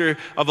pastor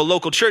of a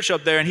local church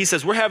up there, and he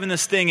says, we're having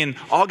this thing in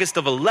August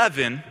of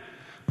 11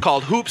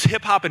 called Hoops,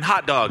 Hip Hop, and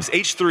Hot Dogs,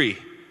 H3.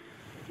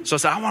 So I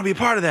said, I want to be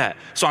a part of that.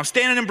 So I'm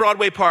standing in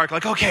Broadway Park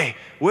like, okay,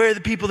 where are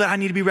the people that I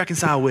need to be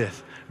reconciled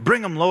with?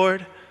 Bring them,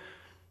 Lord.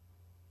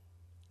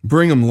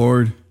 Bring them,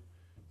 Lord.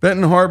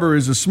 Benton Harbor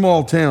is a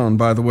small town,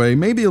 by the way,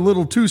 maybe a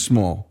little too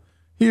small.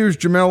 Here's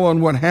Jamel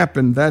on what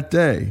happened that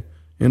day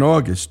in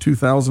August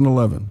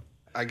 2011.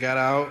 I got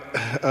out.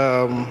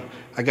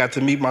 I got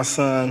to meet my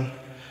son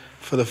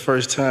for the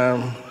first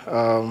time,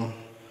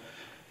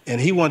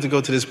 and he wanted to go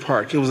to this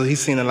park.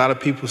 He's seen a lot of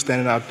people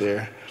standing out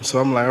there. So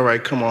I'm like, all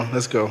right, come on,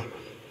 let's go.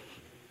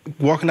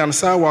 Walking down the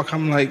sidewalk,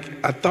 I'm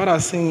like, I thought I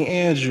seen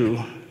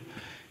Andrew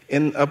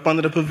up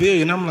under the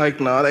pavilion. I'm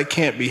like, no, that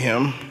can't be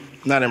him,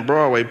 not in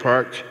Broadway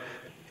Park.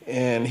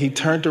 And he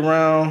turned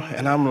around,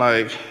 and I'm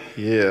like,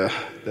 yeah,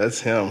 that's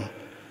him.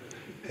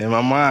 In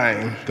my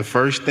mind, the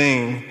first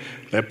thing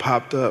that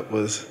popped up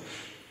was,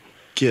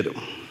 get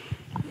him.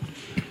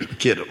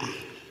 Get him.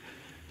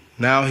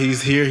 Now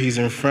he's here, he's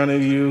in front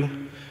of you.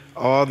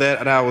 All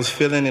that I was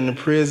feeling in the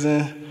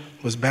prison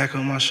was back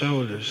on my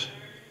shoulders.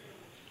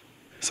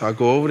 So I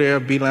go over there,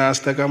 beeline,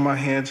 stuck out my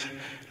hands.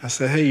 I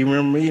said, hey, you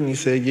remember me? And he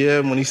said, yeah.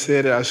 And when he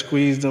said it, I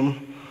squeezed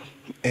him.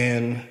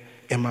 And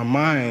in my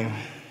mind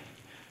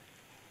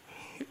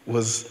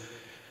was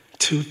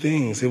two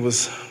things. It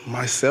was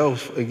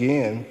myself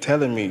again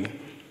telling me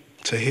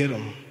to hit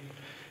him.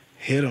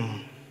 Hit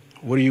him.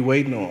 What are you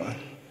waiting on?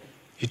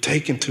 You're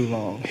taking too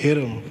long. Hit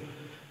him.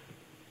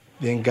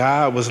 Then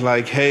God was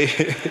like,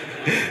 hey.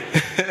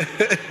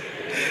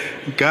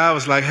 God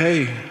was like,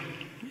 hey,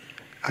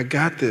 I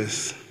got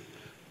this.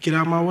 Get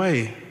out of my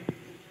way.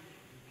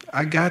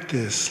 I got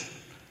this.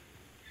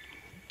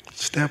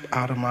 Step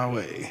out of my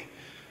way.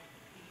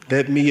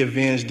 Let me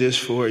avenge this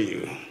for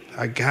you.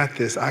 I got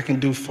this. I can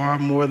do far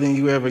more than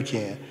you ever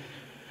can.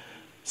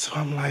 So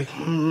I'm like,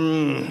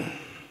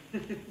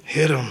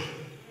 hit him.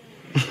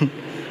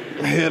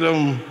 Hit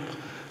him.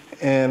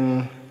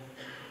 And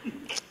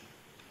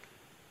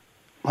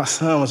my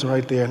son was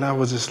right there, and I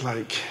was just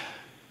like,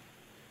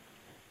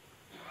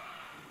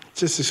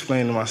 just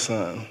explain to my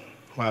son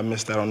why I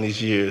missed out on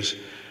these years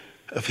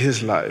of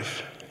his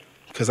life,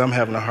 because I'm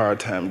having a hard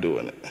time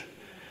doing it.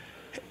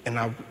 And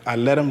I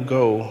let him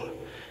go,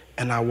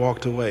 and I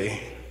walked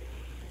away.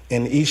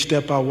 And each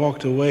step I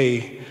walked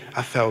away,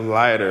 I felt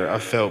lighter, I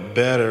felt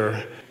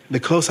better. The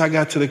closer I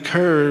got to the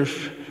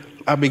curve,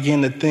 I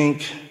began to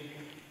think,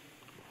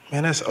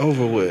 man, that's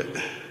over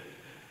with.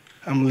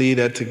 I'm gonna leave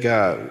that to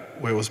God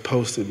where it was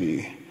supposed to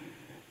be.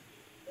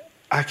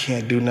 I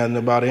can't do nothing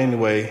about it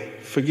anyway.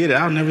 Forget it,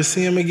 I'll never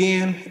see him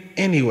again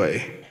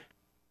anyway.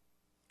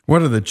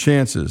 What are the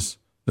chances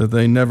that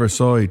they never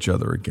saw each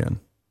other again?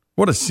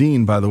 What a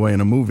scene, by the way,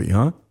 in a movie,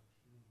 huh?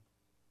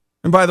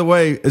 And by the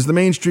way, as the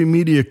mainstream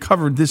media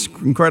covered this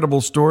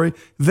incredible story,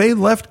 they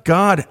left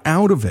God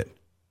out of it.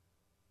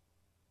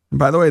 And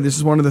by the way, this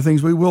is one of the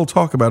things we will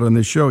talk about on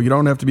this show. You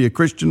don't have to be a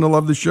Christian to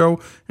love the show,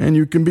 and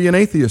you can be an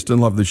atheist and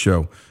love the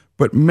show.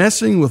 But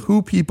messing with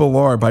who people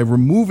are by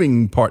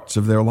removing parts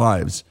of their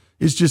lives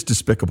is just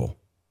despicable.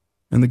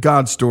 And the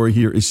God story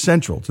here is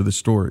central to the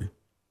story.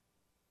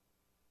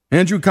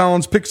 Andrew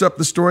Collins picks up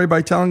the story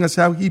by telling us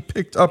how he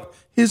picked up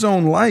his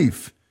own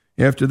life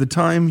after the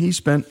time he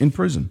spent in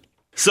prison.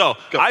 So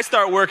I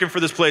start working for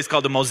this place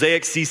called the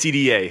Mosaic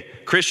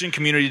CCDA, Christian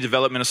Community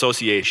Development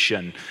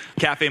Association.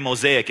 Cafe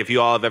Mosaic, if you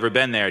all have ever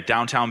been there,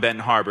 downtown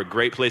Benton Harbor,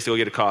 great place to go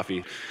get a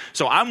coffee.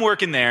 So I'm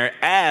working there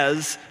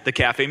as the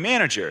cafe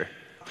manager.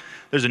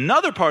 There's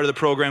another part of the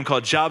program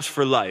called Jobs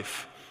for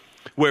Life,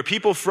 where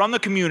people from the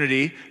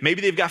community, maybe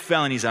they've got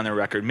felonies on their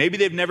record, maybe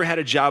they've never had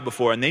a job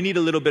before, and they need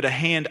a little bit of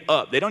hand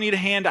up. They don't need a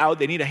hand out,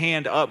 they need a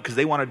hand up because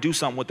they want to do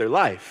something with their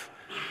life.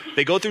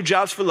 They go through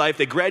Jobs for Life,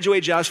 they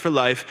graduate Jobs for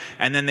Life,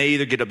 and then they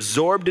either get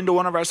absorbed into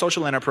one of our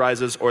social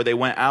enterprises or they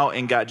went out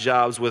and got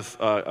jobs with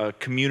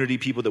community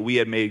people that we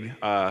had made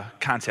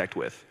contact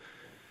with.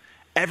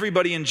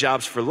 Everybody in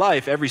Jobs for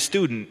Life, every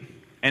student,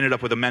 ended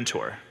up with a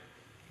mentor.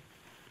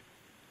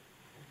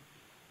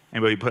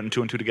 Anybody putting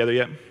two and two together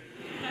yet?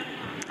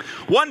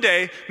 One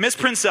day, Miss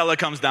Princella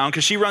comes down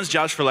because she runs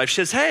Jobs for Life. She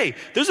says, hey,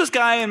 there's this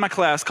guy in my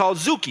class called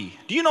Zuki.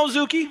 Do you know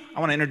Zuki? I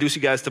want to introduce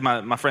you guys to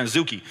my friend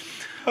Zuki.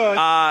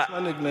 That's my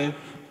nickname.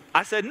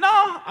 I said, no,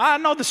 I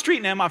know the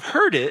street name. I've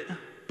heard it,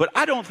 but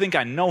I don't think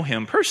I know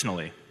him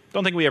personally.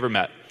 Don't think we ever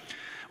met.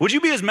 Would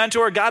you be his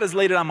mentor? God has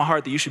laid it on my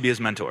heart that you should be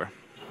his mentor.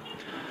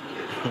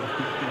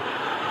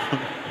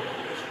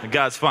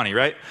 God's funny,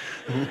 right?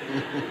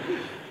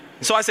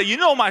 So I said, you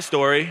know my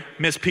story,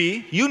 Miss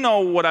P. You know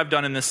what I've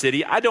done in this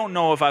city. I don't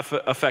know if I've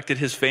affected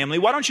his family.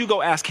 Why don't you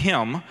go ask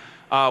him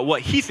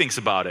what he thinks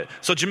about it?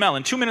 So Jamel,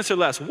 in 2 minutes or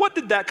less, what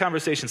did that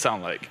conversation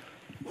sound like?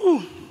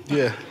 Ooh,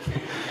 yeah.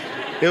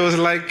 It was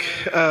like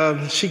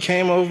she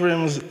came over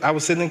and I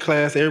was sitting in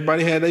class.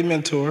 Everybody had their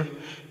mentor.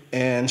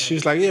 And she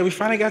was like, yeah, we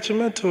finally got your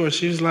mentor.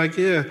 She was like,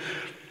 yeah,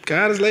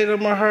 God has laid it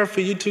on my heart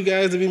for you two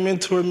guys to be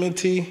mentor,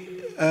 mentee.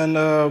 And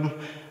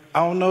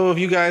I don't know if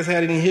you guys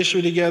had any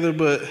history together,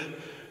 but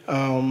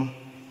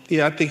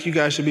yeah, I think you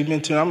guys should be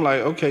mentoring. I'm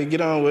like, okay, get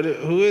on with it.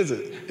 Who is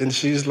it? And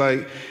she's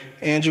like,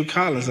 Andrew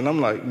Collins. And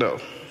I'm like, no.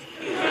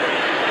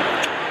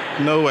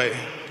 No way.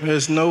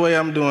 There's no way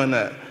I'm doing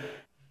that.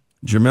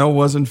 Jamel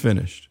wasn't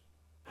finished.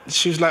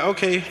 She was like,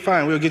 okay,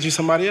 fine, we'll get you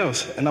somebody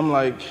else. And I'm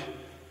like,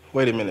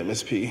 wait a minute,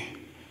 Miss P.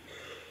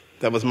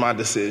 That was my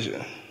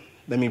decision.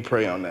 let me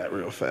pray on that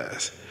real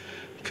fast,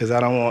 because I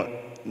don't want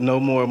no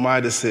more of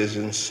my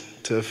decisions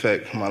to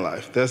affect my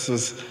life. This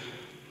was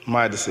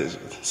my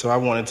decision. So I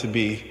wanted to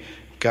be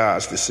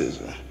God's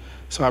decision.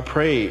 So I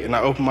prayed, and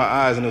I opened my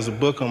eyes, and there was a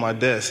book on my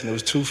desk, and there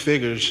was two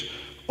figures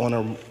on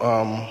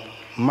a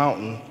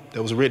mountain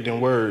that was written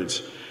in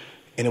words,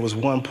 and it was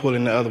one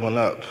pulling the other one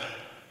up.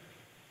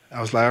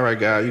 I was like, all right,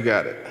 God, you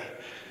got it.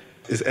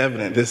 It's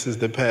evident this is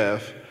the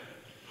path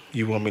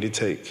you want me to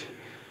take.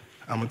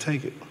 I'm going to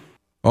take it.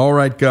 All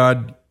right,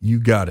 God, you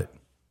got it.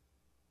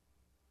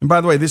 And by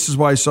the way, this is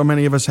why so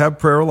many of us have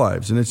prayer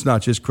lives, and it's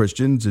not just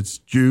Christians, it's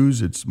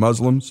Jews, it's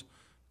Muslims.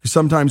 Because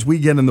sometimes we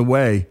get in the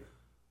way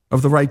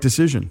of the right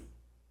decision.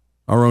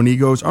 Our own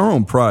egos, our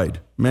own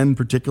pride, men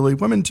particularly,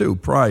 women too,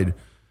 pride,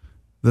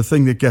 the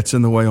thing that gets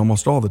in the way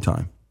almost all the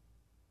time.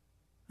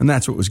 And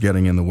that's what was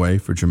getting in the way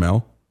for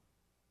Jamel.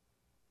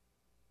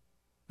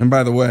 And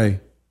by the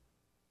way,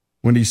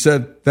 when he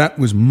said, that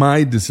was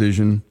my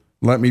decision,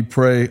 let me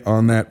pray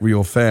on that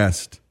real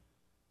fast.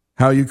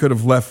 How you could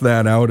have left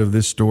that out of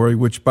this story,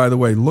 which, by the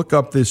way, look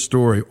up this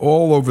story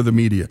all over the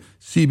media,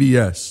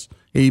 CBS,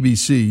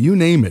 ABC, you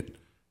name it.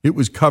 It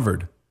was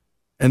covered.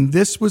 And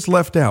this was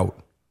left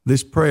out,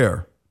 this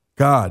prayer.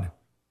 God,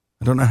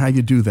 I don't know how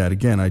you do that.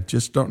 Again, I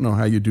just don't know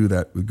how you do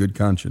that with good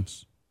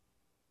conscience.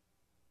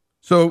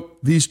 So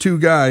these two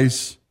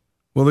guys,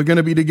 well, they're going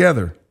to be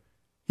together.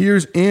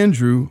 Here's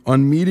Andrew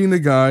on meeting the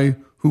guy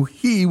who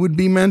he would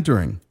be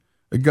mentoring,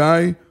 a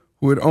guy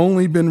who had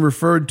only been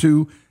referred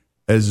to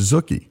as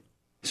Zookie.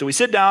 So we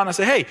sit down, I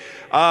say, hey,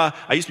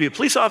 I used to be a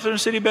police officer in the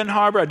city of Benton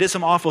Harbor. I did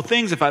some awful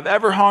things. If I've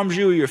ever harmed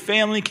you or your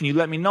family, can you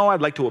let me know?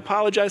 I'd like to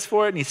apologize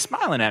for it. And he's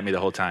smiling at me the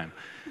whole time.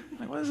 I'm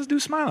like, what is this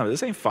dude smiling at?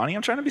 This ain't funny.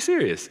 I'm trying to be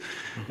serious.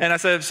 And I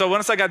said, so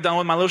once I got done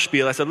with my little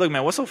spiel, I said, look,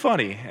 man, what's so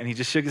funny? And he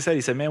just shook his head.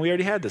 He said, man, we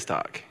already had this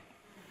talk.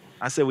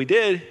 I said, we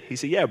did? He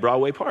said, yeah,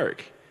 Broadway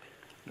Park.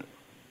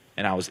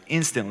 And I was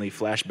instantly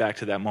flashed back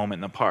to that moment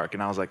in the park.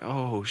 And I was like,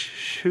 oh,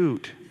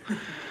 shoot.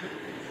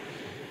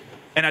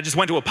 And I just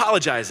went to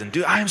apologize. And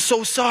dude, I am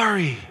so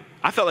sorry.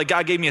 I felt like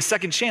God gave me a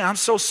second chance. I'm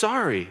so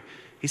sorry.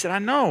 He said, I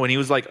know. And he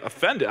was like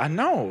offended. I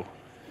know.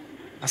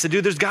 I said,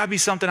 dude, there's got to be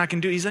something I can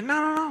do. He's like,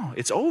 no.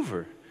 It's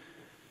over.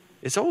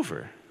 It's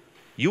over.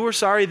 You were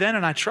sorry then,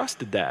 and I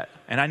trusted that.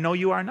 And I know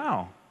you are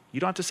now. You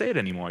don't have to say it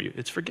anymore.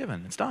 It's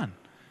forgiven. It's done.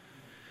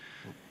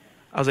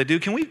 I was like,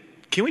 dude, can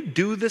we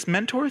do this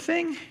mentor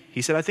thing?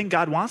 He said, I think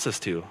God wants us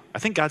to. I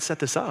think God set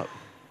this up.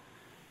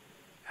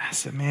 I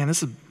said, man,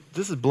 this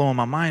is blowing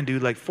my mind,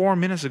 dude. Like 4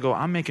 minutes ago,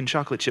 I'm making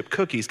chocolate chip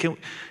cookies.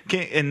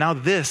 And now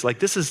this,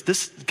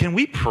 can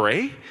we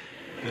pray?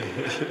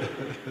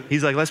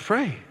 He's like, let's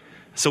pray.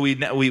 So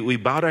we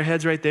bowed our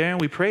heads right there and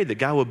we prayed that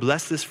God would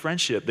bless this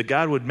friendship, that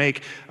God would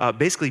make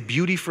basically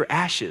beauty for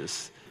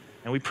ashes.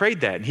 And we prayed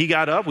that. And he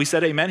got up. We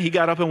said amen. He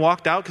got up and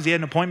walked out because he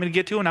had an appointment to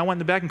get to. And I went in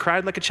the back and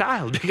cried like a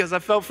child because I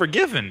felt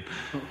forgiven.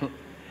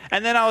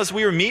 And then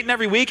we were meeting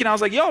every week. And I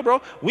was like, yo,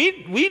 bro, we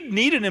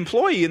need an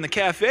employee in the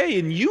cafe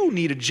and you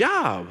need a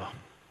job.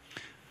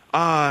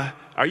 Do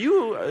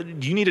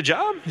you need a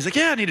job? He's like,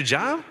 yeah, I need a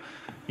job.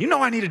 You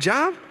know I need a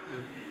job.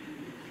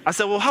 I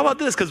said, well, how about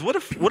this? Because what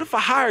if I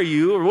hire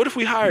you, or what if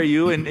we hire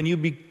you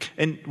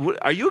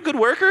are you a good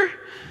worker?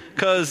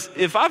 Because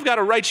if I've got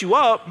to write you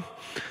up,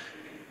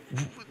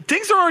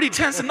 things are already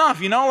tense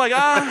enough, And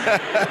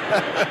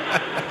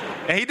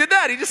he did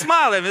that. He just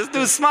smiled at me. This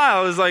dude's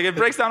smile is like, it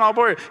breaks down all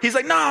board. He's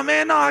like, no,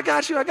 man, no, I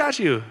got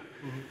you.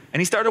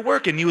 And he started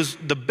working. He was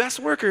the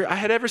best worker I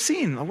had ever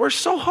seen. I worked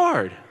so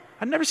hard.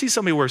 I'd never seen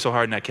somebody work so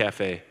hard in that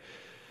cafe.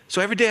 So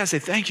every day I say,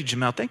 thank you,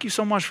 Jamel. Thank you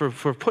so much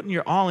for putting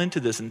your all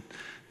into this. And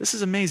this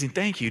is amazing.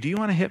 Thank you. Do you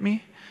want to hit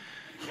me?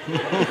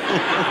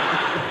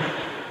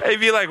 He'd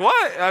be like,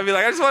 what? I'd be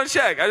like, I just want to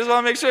check. I just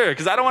want to make sure.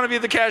 Because I don't want to be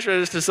at the cash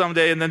register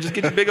someday and then just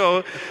get your big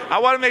old. I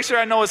want to make sure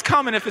I know it's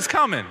coming if it's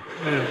coming.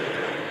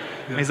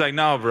 And he's like,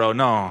 no, bro,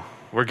 no.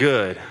 We're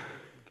good.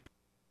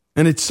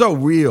 And it's so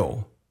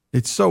real.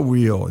 It's so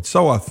real. It's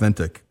so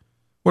authentic.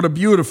 What a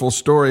beautiful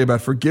story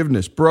about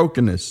forgiveness,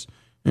 brokenness,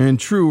 and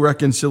true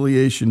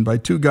reconciliation by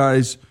two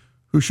guys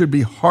who should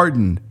be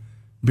hardened,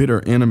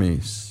 bitter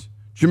enemies.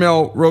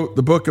 Jamel wrote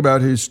the book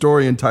about his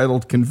story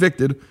entitled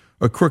Convicted,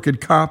 A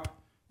Crooked Cop,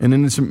 An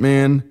Innocent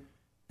Man,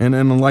 and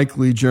an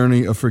Unlikely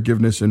Journey of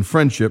Forgiveness and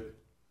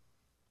Friendship.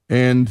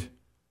 And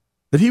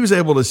that he was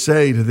able to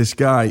say to this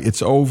guy,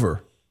 it's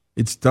over,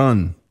 it's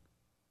done.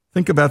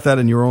 Think about that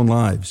in your own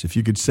lives. If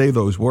you could say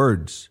those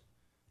words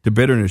to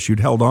bitterness you'd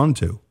held on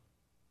to.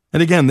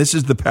 And again, this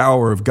is the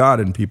power of God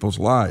in people's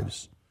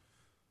lives.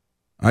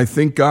 I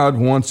think God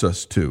wants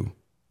us to.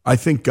 I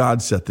think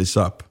God set this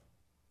up.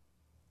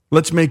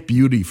 Let's make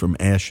beauty from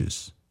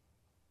ashes.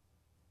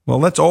 Well,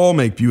 let's all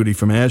make beauty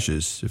from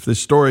ashes. If this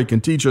story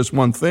can teach us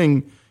one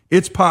thing,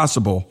 it's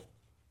possible.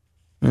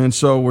 And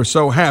so we're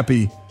so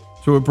happy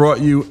to have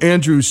brought you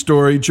Andrew's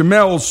story,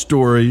 Jamel's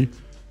story,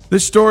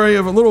 this story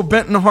of a little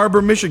Benton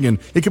Harbor, Michigan.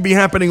 It could be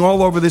happening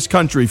all over this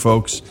country,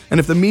 folks. And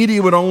if the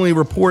media would only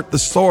report the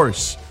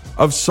source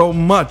of so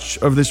much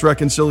of this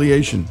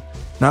reconciliation,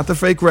 not the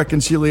fake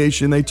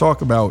reconciliation they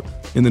talk about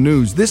in the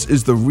news, this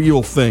is the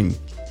real thing.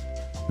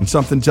 And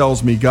something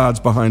tells me God's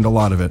behind a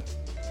lot of it.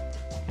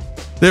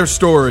 Their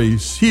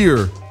stories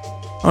here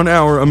on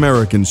Our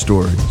American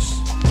Stories.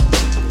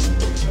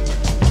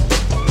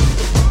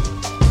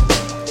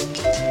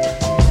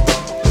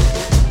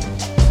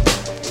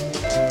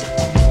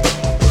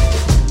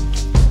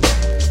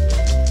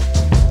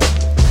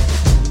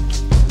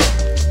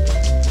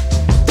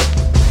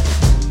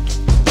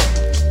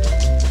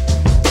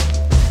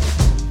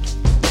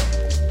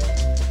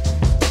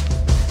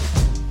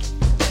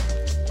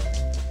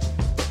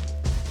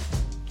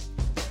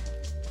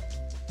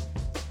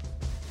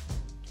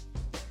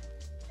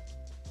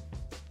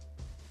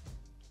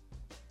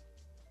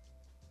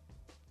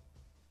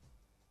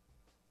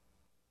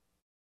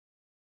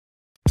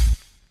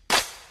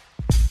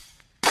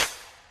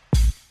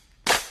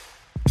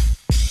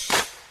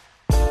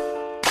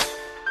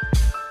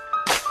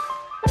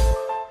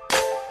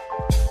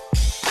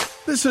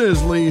 This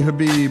is Lee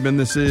Habib, and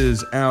this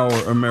is Our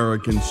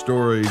American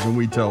Stories, and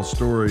we tell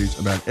stories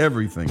about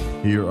everything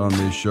here on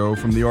this show,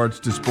 from the arts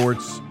to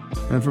sports,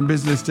 and from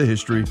business to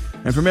history,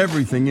 and from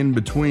everything in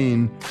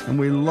between. And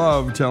we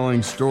love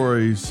telling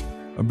stories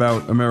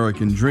about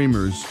American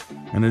dreamers.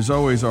 And as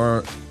always,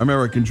 our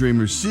American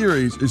Dreamers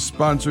series is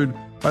sponsored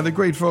by the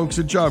great folks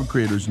at Job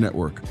Creators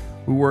Network,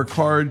 who work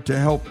hard to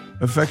help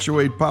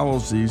effectuate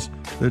policies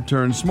that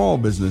turn small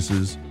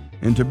businesses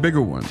into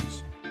bigger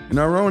ones. And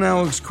our own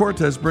Alex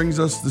Cortez brings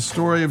us the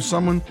story of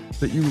someone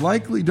that you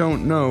likely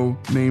don't know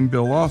named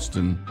Bill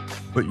Austin,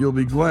 but you'll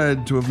be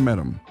glad to have met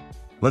him.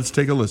 Let's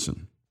take a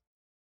listen.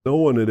 No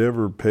one had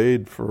ever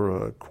paid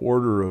for a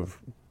quarter of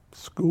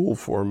school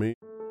for me.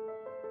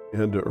 I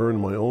had to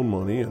earn my own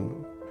money,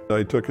 and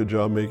I took a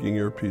job making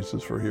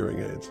earpieces for hearing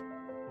aids.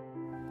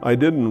 I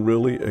didn't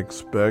really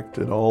expect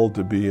at all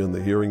to be in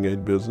the hearing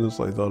aid business.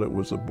 I thought it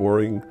was a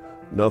boring,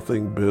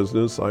 nothing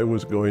business. I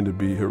was going to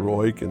be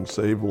heroic and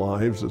save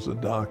lives as a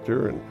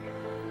doctor, and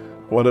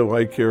what do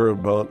I care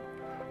about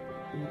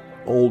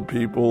old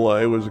people?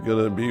 I was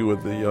going to be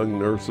with the young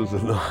nurses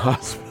in the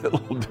hospital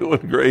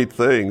doing great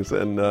things.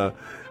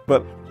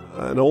 But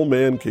an old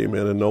man came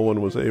in and no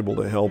one was able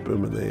to help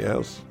him, and they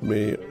asked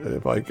me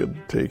if I could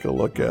take a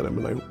look at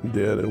him, and I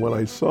did. And when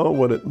I saw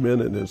what it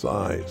meant in his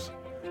eyes,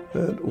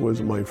 that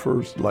was my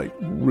first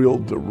real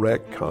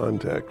direct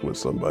contact with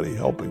somebody,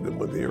 helping them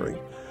with hearing.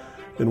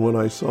 And when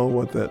I saw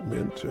what that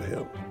meant to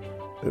him,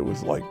 it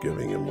was like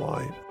giving him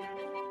life.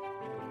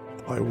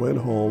 I went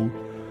home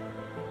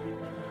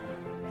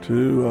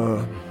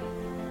to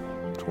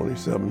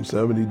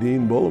 2770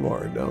 Dean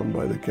Boulevard down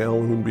by the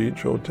Calhoun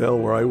Beach Hotel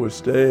where I was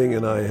staying,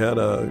 and I had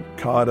a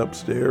cot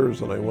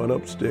upstairs, and I went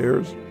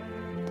upstairs,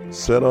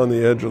 sat on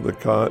the edge of the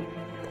cot.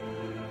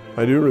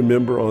 I do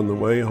remember on the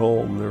way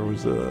home there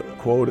was a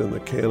quote in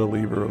the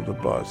cantilever of the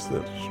bus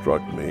that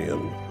struck me,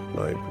 and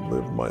I've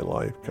lived my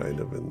life kind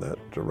of in that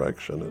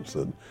direction. It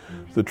said,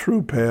 "The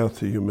true path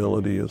to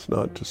humility is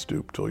not to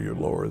stoop till you're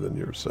lower than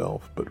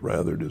yourself, but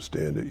rather to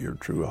stand at your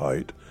true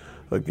height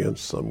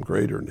against some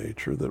greater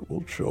nature that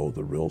will show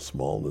the real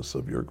smallness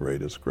of your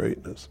greatest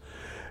greatness."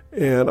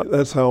 And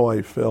that's how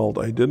I felt.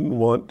 I didn't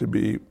want to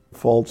be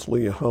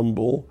falsely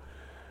humble.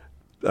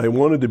 I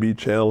wanted to be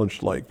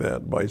challenged like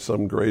that by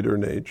some greater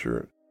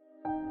nature.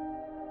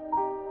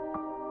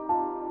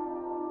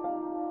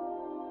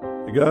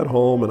 I got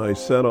home and I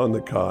sat on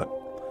the cot.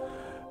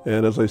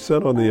 And as I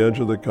sat on the edge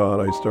of the cot,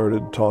 I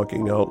started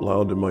talking out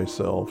loud to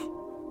myself,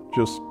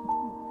 just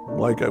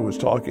like I was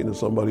talking to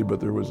somebody,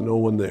 but there was no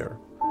one there.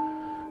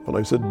 And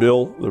I said,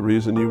 "Bill, the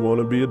reason you want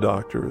to be a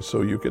doctor is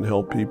so you can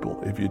help people.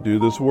 If you do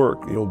this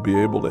work, you'll be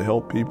able to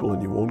help people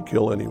and you won't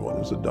kill anyone.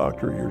 As a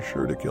doctor, you're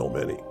sure to kill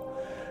many."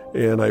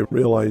 And I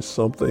realized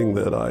something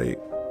that I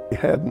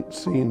hadn't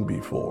seen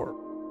before.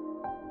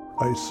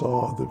 I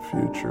saw the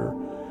future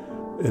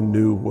and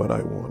knew what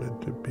I wanted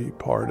to be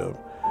part of.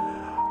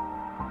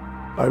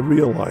 I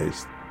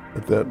realized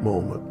at that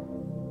moment,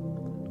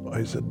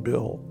 I said,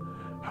 "Bill,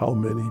 how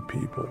many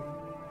people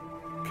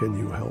can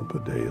you help a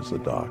day as a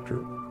doctor?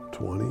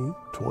 20,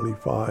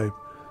 25,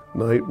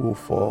 night will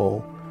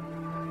fall,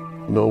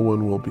 no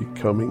one will be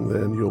coming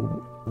then,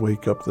 you'll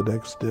wake up the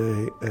next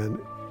day and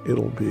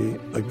it'll be,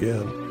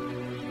 again,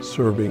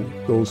 serving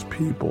those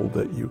people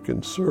that you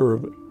can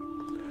serve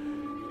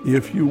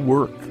if you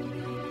work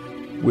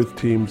with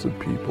teams of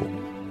people,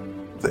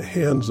 the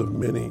hands of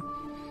many."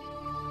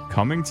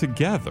 Coming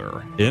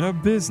together in a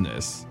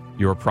business,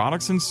 your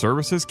products and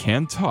services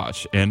can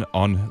touch an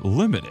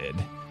unlimited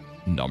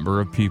number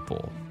of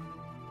people.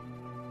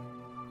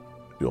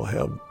 You'll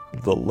have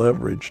the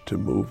leverage to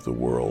move the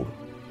world.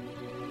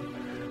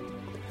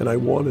 And I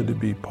wanted to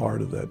be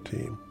part of that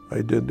team.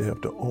 I didn't have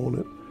to own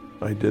it.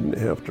 I didn't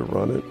have to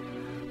run it.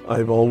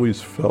 I've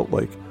always felt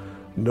like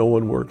no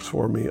one works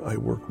for me, I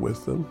work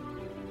with them.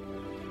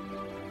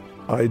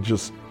 I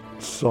just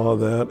saw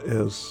that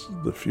as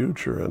the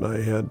future, and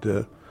I had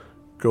to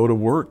go to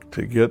work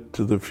to get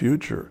to the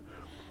future.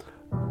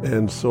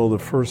 And so the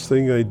first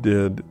thing I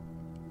did,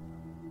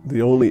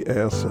 the only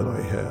asset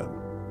I had,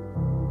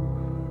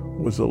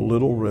 was a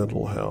little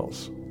rental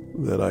house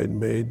that I'd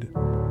made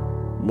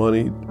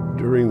money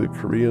During the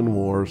Korean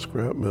War,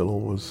 scrap metal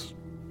was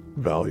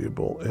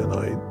valuable, and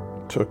I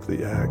took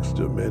the axe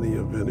to many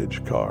a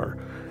vintage car.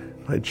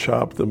 I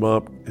chopped them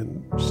up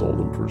and sold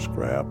them for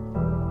scrap,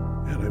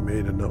 and I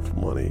made enough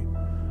money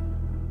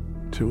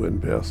to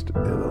invest in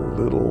a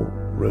little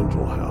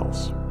rental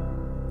house.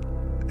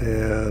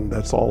 And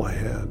that's all I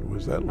had,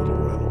 was that little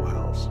rental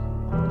house.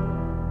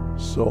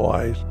 So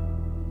I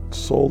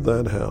sold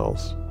that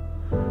house,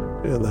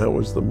 and that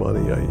was the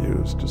money I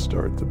used to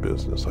start the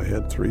business. I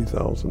had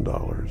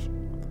 $3,000,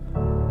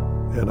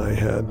 and I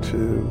had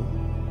to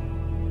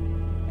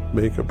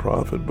make a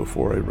profit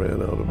before I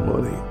ran out of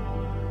money.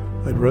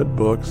 I'd read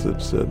books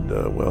that said,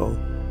 well,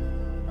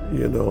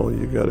 you know,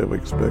 you got to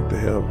expect to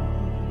have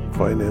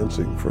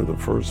financing for the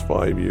first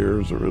 5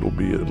 years, or it'll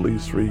be at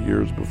least 3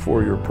 years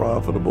before you're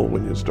profitable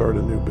when you start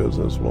a new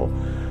business. Well,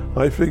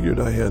 I figured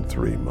I had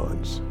 3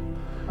 months.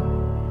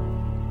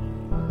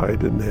 I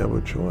didn't have a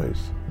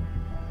choice.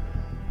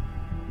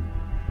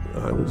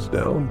 I was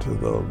down to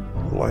the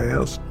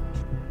last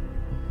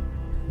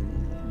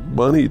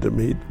money to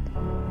meet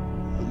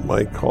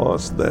my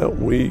costs that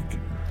week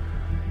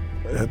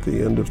at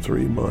the end of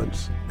 3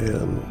 months.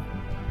 And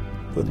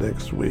the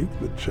next week,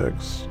 the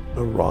checks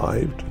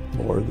arrived,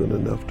 more than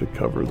enough to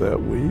cover that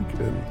week,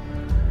 and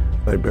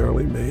I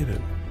barely made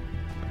it.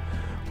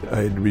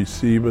 I'd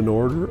receive an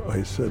order.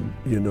 I said,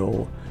 you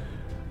know,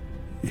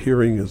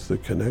 hearing is the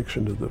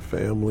connection to the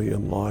family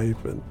and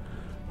life, and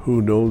who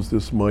knows,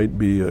 this might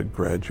be a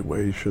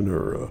graduation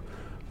or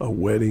a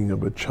wedding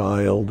of a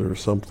child or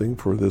something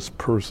for this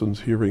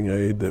person's hearing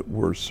aid that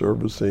we're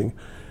servicing.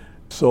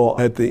 So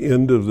at the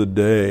end of the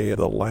day,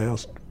 the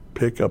last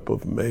pickup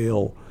of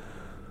mail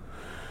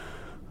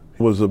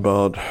was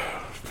about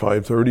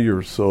 5:30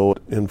 or so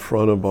in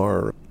front of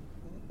our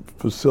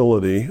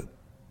facility.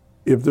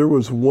 If there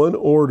was one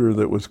order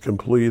that was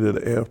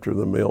completed after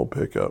the mail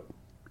pickup,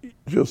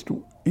 just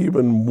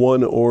even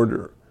one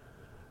order,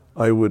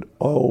 I would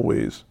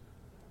always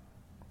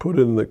put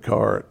it in the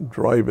car,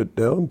 drive it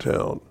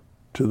downtown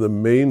to the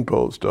main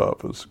post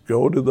office,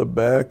 go to the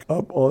back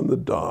up on the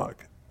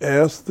dock,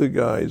 ask the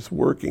guys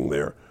working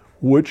there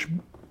which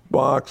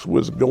box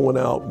was going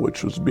out,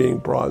 which was being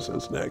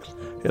processed next,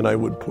 and I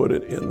would put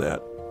it in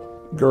that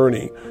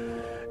gurney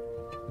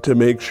to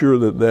make sure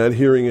that that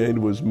hearing aid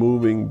was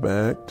moving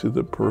back to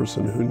the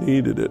person who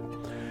needed it.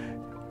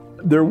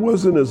 There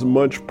wasn't as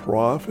much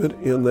profit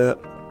in that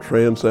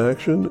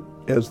transaction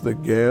as the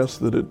gas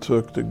that it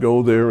took to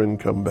go there and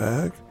come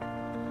back.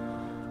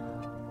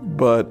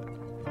 But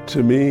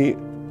to me,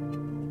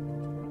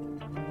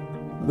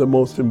 the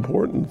most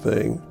important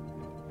thing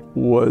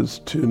was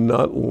to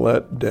not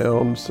let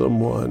down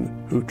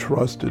someone who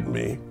trusted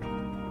me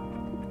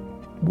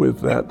with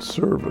that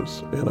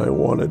service, and I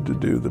wanted to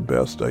do the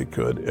best I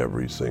could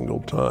every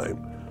single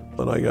time.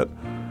 And I got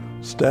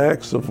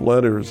stacks of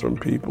letters from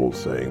people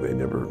saying they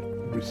never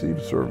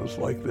received service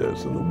like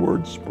this, and the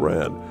word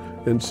spread.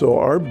 And so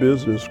our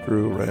business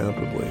grew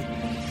rapidly.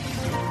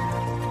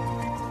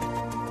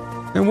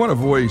 And what a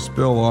voice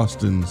Bill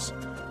Austin's.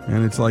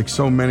 And it's like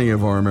so many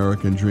of our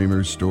American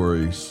dreamers'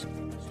 stories.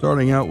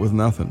 Starting out with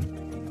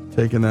nothing.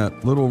 Taking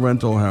that little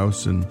rental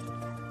house and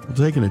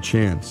taking a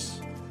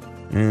chance.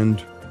 And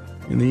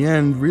in the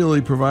end, really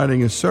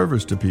providing a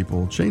service to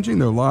people, changing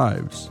their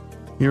lives.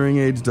 Hearing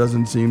aids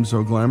doesn't seem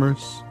so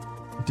glamorous.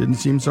 It didn't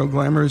seem so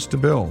glamorous to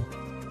Bill.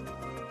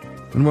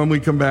 And when we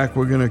come back,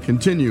 we're going to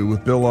continue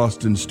with Bill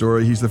Austin's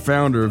story. He's the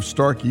founder of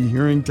Starkey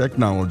Hearing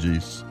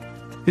Technologies.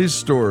 His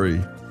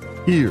story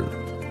here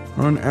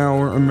on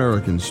Our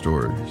American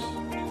Stories.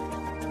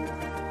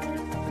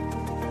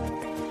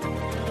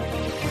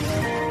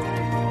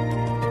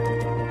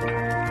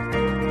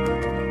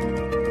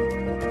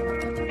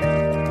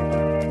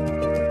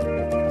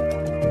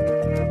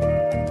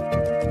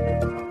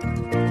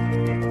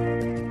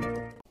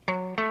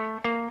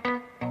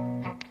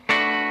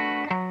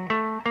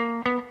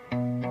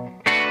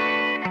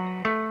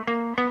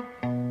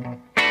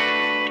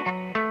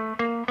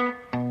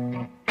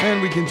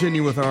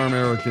 Continue with Our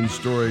American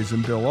Stories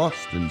and Bill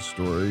Austin's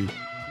story.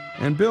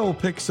 And Bill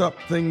picks up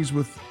things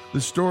with the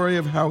story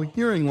of how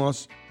hearing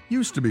loss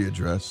used to be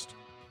addressed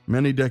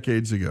many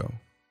decades ago.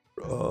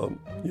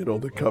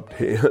 The cupped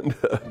hand,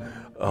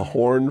 a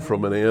horn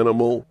from an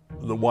animal,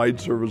 the wide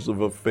surface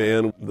of a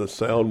fan, the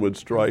sound would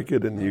strike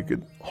it and you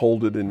could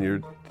hold it in your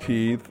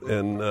teeth,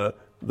 and the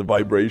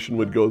vibration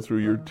would go through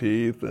your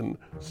teeth and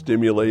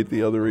stimulate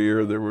the other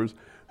ear. There was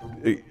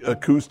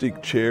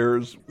acoustic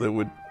chairs that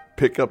would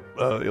pick up,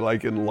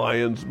 like in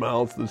lion's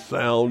mouth, the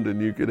sound,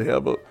 and you could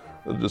have a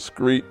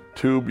discrete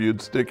tube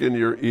you'd stick in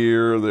your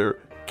ear. There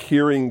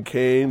hearing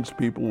canes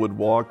people would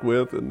walk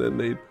with, and then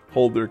they'd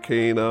hold their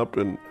cane up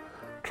and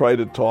try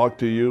to talk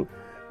to you.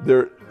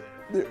 There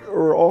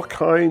are all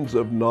kinds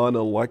of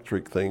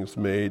non-electric things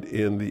made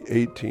in the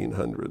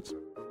 1800s.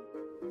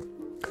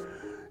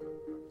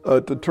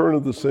 At the turn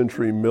of the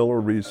century,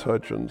 Miller Reese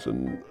Hutchins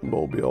in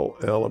Mobile,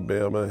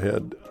 Alabama,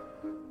 had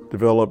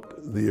developed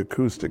the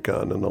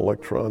Acousticon, an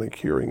electronic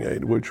hearing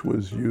aid, which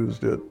was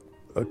used at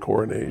a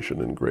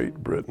coronation in Great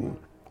Britain.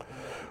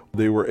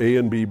 They were A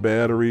and B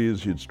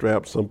batteries. You'd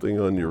strap something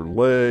on your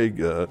leg.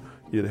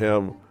 You'd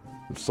have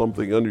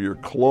something under your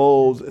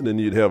clothes, and then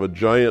you'd have a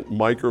giant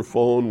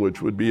microphone,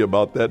 which would be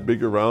about that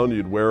big around,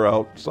 you'd wear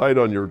outside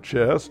on your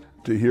chest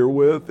to hear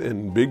with,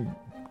 and big,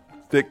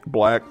 thick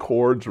black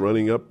cords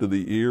running up to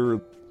the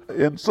ear.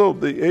 And so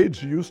the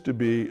aids used to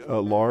be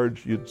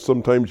large.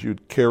 Sometimes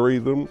you'd carry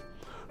them.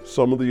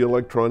 Some of the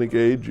electronic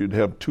aids you'd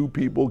have two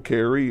people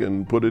carry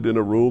and put it in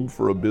a room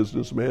for a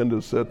businessman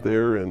to sit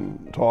there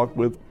and talk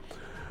with.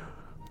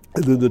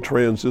 And then the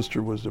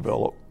transistor was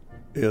developed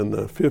in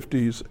the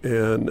 50s,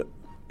 and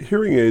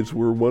hearing aids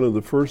were one of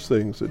the first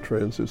things that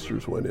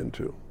transistors went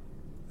into,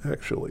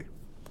 actually.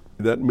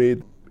 That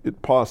made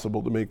it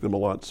possible to make them a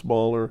lot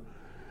smaller.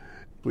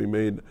 We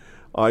made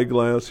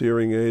eyeglass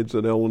hearing aids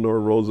that Eleanor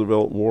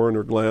Roosevelt wore in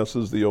her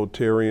glasses, the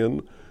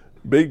Otarian.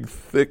 Big,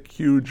 thick,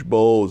 huge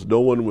bows.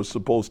 No one was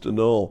supposed to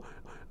know.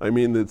 I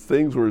mean, the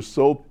things were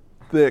so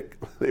thick.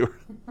 They were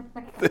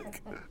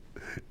thick.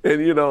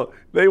 And, you know,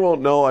 they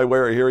won't know I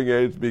wear hearing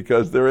aids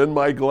because they're in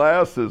my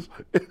glasses.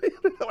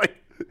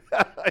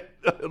 I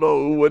don't know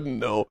who wouldn't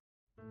know.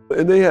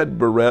 And they had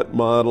barrette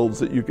models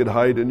that you could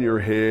hide in your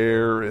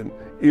hair, and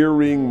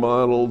earring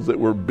models that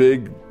were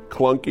big,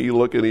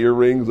 clunky-looking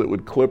earrings that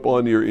would clip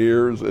on your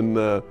ears,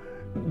 and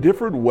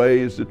different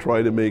ways to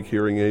try to make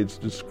hearing aids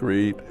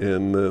discreet,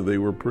 and they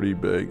were pretty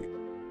big.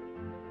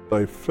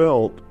 I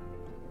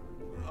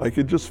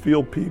could just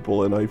feel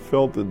people, and I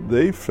felt that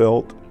they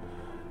felt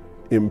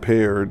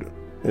impaired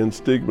and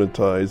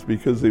stigmatized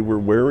because they were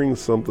wearing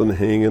something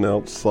hanging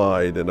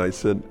outside. And I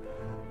said,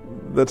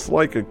 that's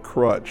like a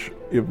crutch.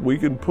 If we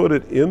can put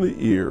it in the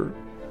ear,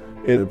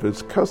 and if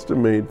it's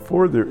custom made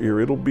for their ear,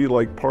 it'll be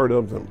like part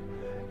of them,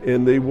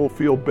 and they will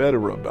feel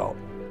better about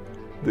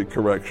the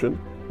correction.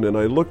 And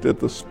I looked at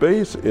the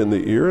space in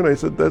the ear, and I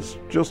said, that's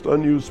just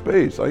unused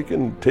space. I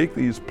can take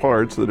these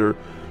parts that are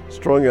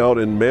strung out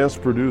in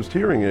mass-produced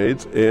hearing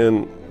aids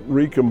and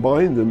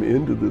recombine them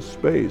into this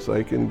space.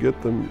 I can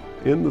get them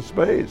in the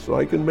space, so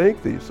I can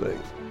make these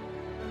things.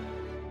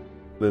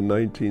 In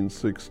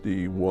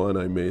 1961,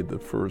 I made the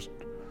first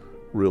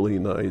really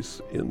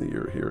nice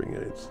in-the-ear hearing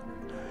aids.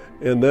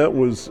 And that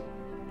was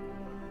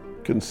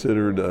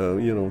considered,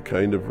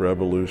 kind of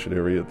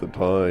revolutionary at the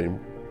time.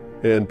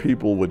 And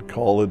people would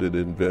call it an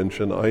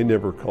invention. I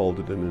never called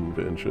it an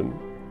invention.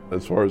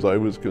 As far as I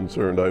was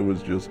concerned, I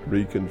was just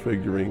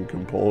reconfiguring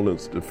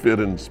components to fit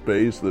in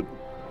space that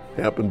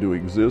happened to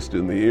exist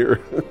in the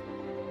ear.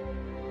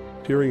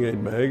 Hearing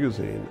Aid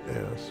Magazine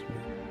asked me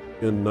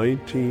in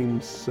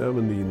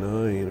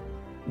 1979,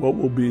 what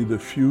will be the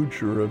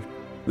future of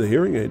the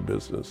hearing aid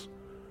business?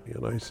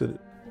 And I said,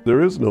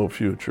 there is no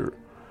future,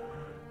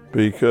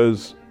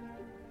 because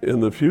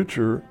in the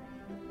future,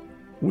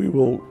 we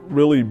will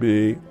really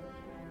be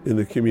in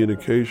the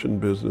communication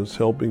business,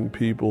 helping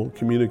people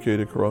communicate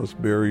across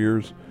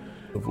barriers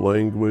of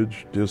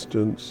language,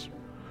 distance,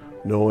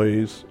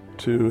 noise,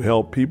 to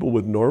help people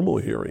with normal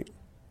hearing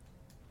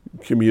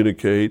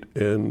communicate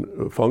and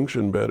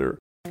function better.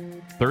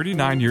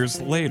 39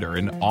 years later,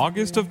 in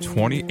August of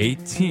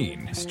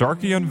 2018,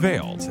 Starkey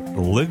unveiled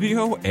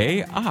Livio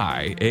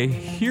AI, a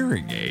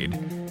hearing aid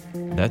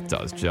that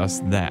does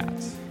just that.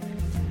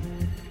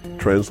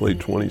 Translate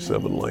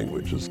 27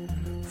 languages,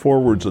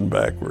 forwards and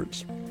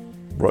backwards.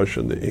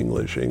 Russian to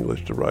English,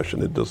 English to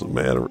Russian, it doesn't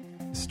matter.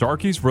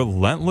 Starkey's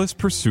relentless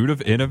pursuit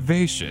of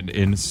innovation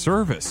in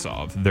service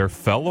of their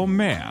fellow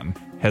man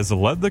has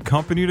led the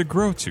company to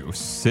grow to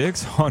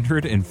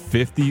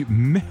 $650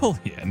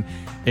 million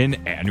in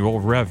annual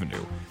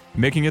revenue,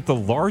 making it the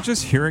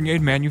largest hearing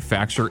aid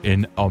manufacturer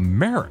in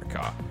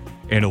America,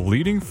 and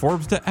leading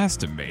Forbes to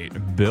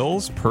estimate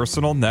Bill's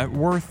personal net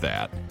worth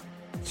at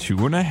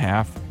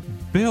 $2.5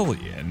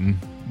 billion.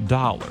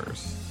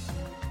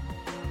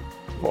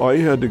 If I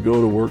had to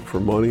go to work for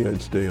money,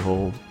 I'd stay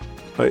home.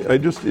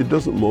 It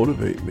doesn't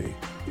motivate me.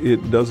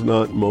 It does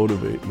not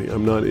motivate me.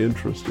 I'm not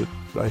interested.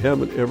 I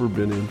haven't ever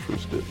been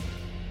interested.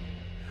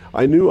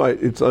 I knew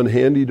it's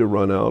unhandy to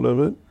run out of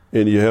it,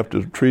 and you have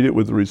to treat it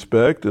with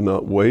respect and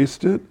not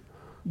waste it.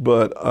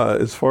 But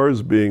as far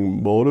as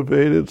being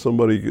motivated,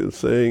 somebody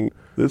saying,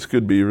 this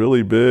could be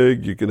really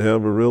big, you can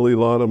have a really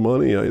lot of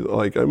money,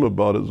 I'm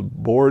about as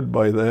bored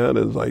by that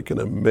as I can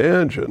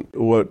imagine.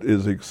 What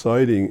is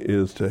exciting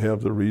is to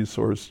have the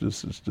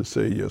resources to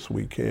say, yes,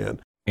 we can.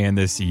 And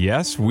this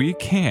yes, we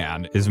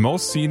can is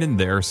most seen in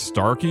their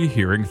Starkey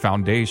Hearing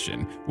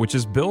Foundation, which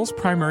is Bill's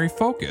primary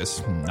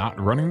focus, not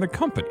running the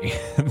company.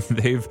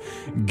 They've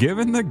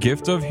given the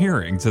gift of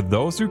hearing to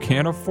those who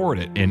can't afford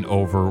it in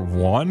over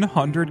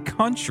 100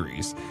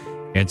 countries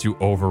and to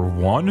over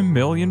 1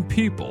 million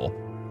people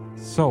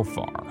so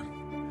far.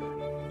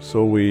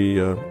 So we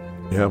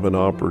have an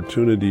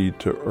opportunity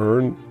to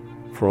earn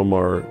from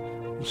our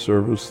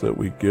service that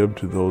we give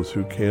to those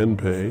who can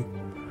pay,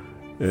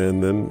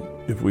 and then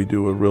if we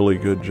do a really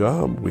good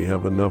job, we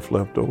have enough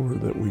left over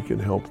that we can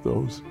help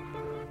those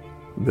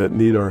that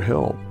need our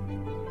help.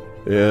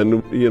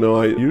 And,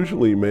 I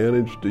usually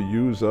manage to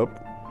use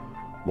up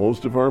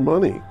most of our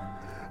money.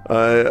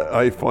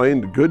 I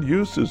find good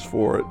uses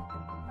for it.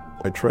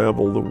 I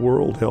travel the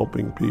world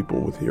helping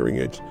people with hearing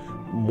aids.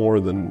 More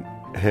than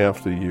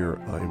half the year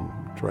I'm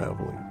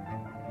traveling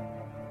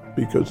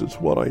because it's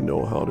what I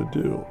know how to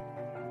do.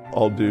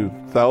 I'll do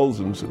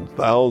thousands and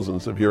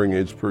thousands of hearing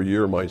aids per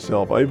year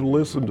myself. I've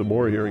listened to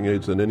more hearing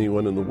aids than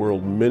anyone in the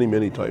world many,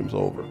 many times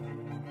over.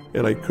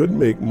 And I could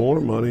make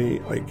more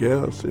money, I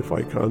guess, if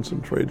I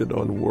concentrated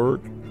on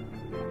work,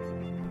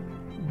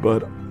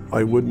 but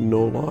I wouldn't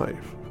know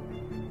life.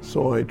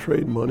 So I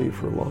trade money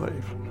for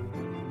life.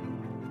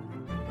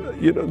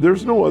 You know,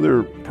 there's no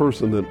other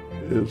person that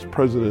is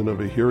president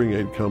of a hearing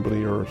aid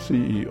company or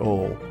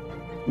CEO.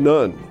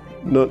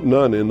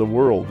 None in the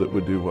world that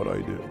would do what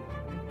I do.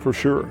 For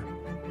sure.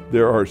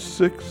 There are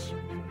 6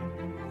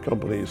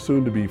 companies,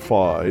 soon to be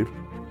 5,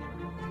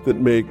 that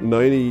make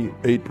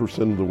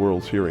 98% of the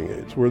world's hearing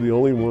aids. We're the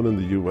only one in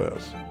the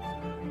U.S.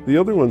 The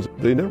other ones,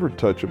 they never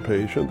touch a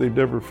patient. They've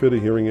never fit a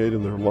hearing aid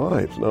in their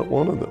lives, not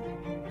one of them.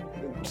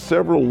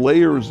 Several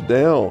layers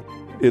down,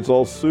 it's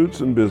all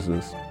suits and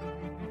business.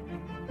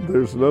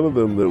 There's none of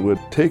them that would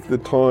take the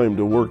time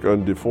to work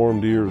on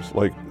deformed ears.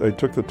 Like I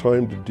took the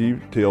time to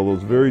detail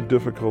those very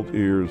difficult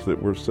ears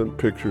that were sent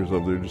pictures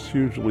of. They're just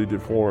hugely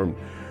deformed.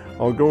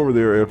 I'll go over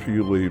there after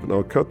you leave and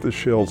I'll cut the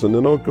shells and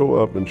then I'll go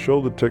up and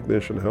show the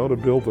technician how to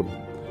build them.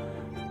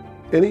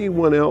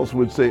 Anyone else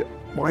would say,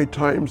 my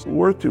time's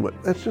worth too much.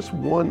 That's just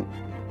one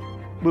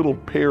little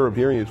pair of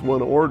hearing aids,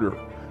 one order.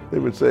 They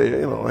would say,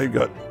 you know, I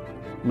got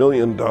 $1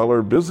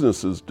 million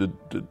businesses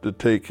to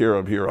take care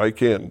of here. I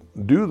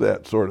can't do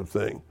that sort of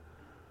thing.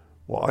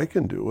 Well, I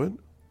can do it.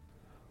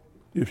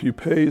 If you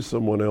pay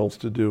someone else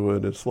to do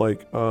it, it's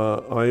like,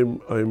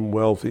 I'm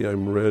wealthy,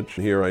 I'm rich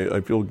here,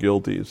 I feel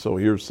guilty, so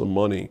here's some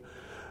money.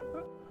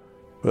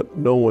 But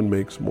no one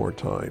makes more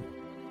time.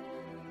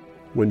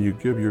 When you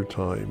give your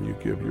time, you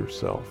give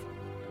yourself.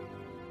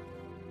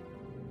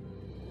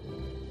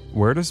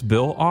 Where does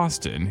Bill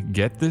Austin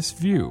get this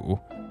view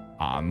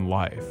on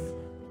life?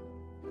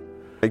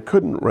 I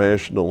couldn't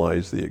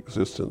rationalize the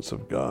existence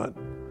of God.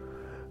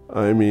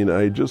 I mean,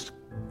 I just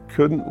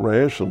couldn't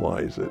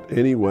rationalize it.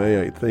 Any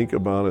way I think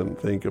about it.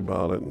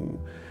 And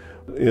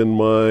in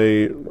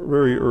my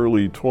very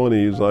early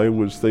 20s, I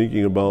was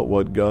thinking about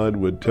what God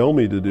would tell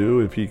me to do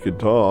if he could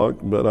talk,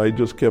 but I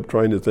just kept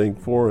trying to think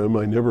for him.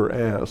 I never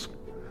asked.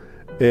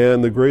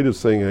 And the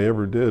greatest thing I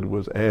ever did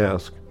was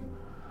ask.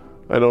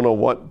 I don't know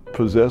what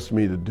possessed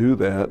me to do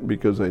that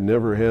because I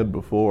never had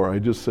before. I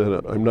just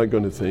said, I'm not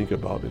going to think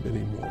about it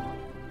anymore.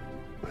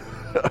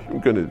 I'm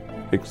going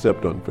to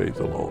accept on faith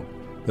alone.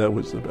 That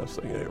was the best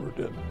thing I ever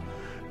did.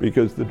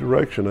 Because the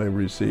direction I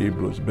received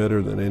was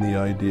better than any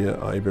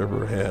idea I've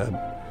ever had.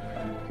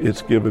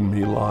 It's given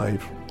me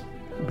life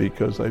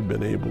because I've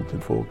been able to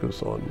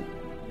focus on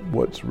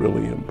what's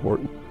really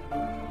important.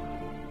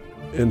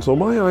 And so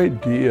my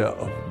idea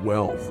of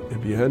wealth,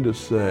 if you had to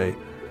say,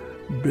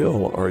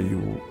 Bill, are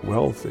you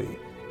wealthy?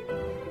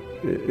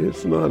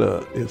 It's not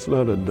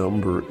a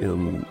number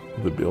in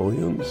the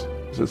billions.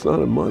 It's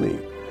not a money.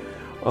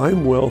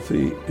 I'm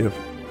wealthy if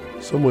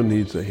someone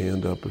needs a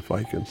hand up, if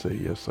I can say,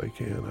 yes, I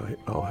can,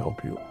 I'll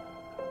help you.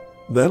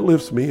 That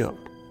lifts me up.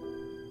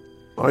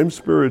 I'm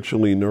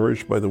spiritually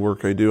nourished by the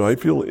work I do. I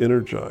feel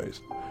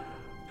energized.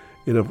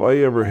 And if I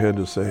ever had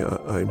to say,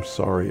 I'm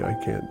sorry, I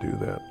can't do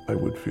that, I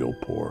would feel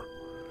poor.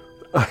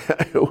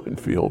 I would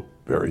feel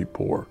very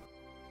poor.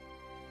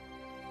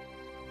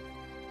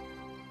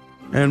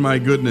 And my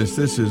goodness,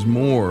 this is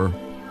more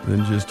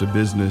than just a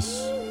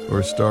business or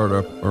a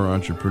startup or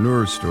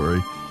entrepreneur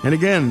story. And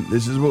again,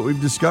 this is what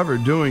we've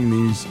discovered doing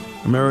these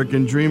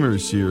American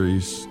Dreamers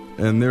series.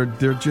 And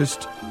they're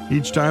just,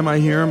 each time I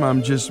hear them,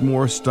 I'm just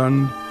more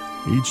stunned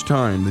each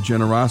time. The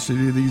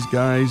generosity of these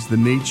guys, the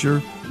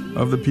nature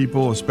of the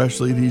people,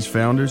 especially these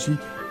founders.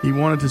 He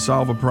wanted to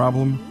solve a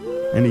problem,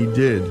 and he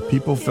did.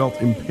 People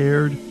felt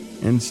impaired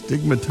and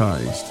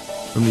stigmatized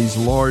from these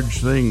large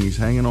things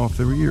hanging off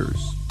their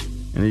ears.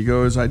 And he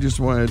goes, I just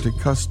wanted to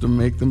custom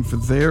make them for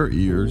their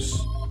ears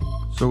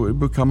so it would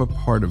become a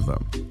part of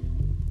them.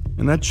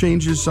 And that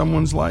changes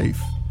someone's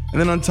life.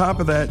 And then on top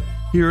of that,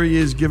 here he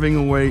is giving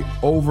away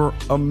over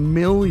 1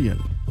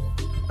 million.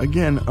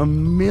 Again,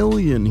 1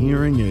 million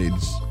hearing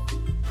aids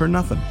for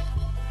nothing.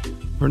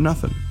 For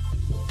nothing.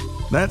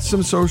 That's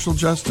some social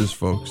justice,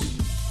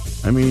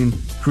 folks. I mean,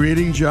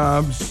 creating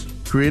jobs,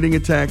 creating a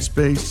tax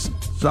base,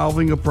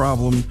 solving a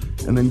problem,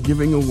 and then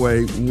giving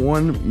away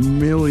 1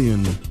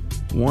 million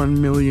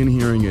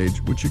hearing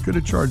aids, which you could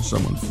have charged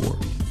someone for.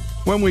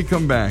 When we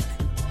come back,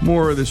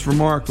 more of this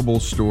remarkable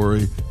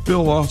story,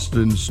 Bill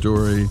Austin's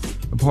story,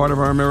 a part of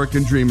our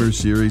American Dreamers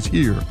series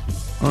here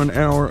on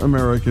Our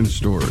American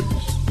Stories.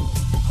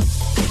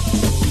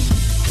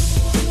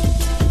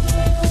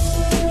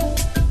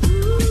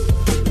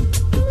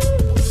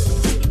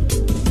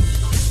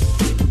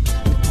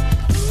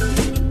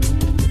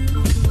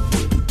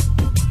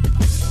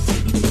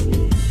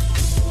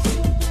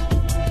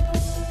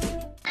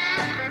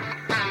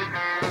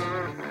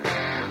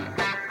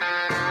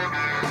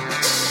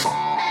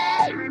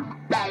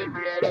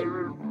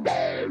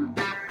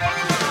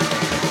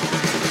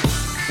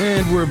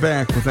 we're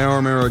back with Our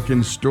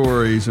American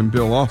Stories and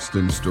Bill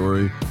Austin's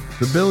story,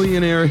 the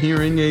billionaire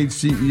hearing aid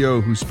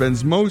CEO who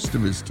spends most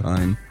of his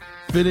time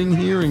fitting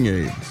hearing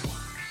aids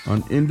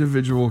on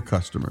individual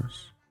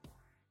customers.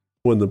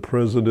 When the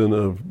president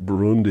of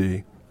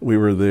Burundi, we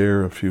were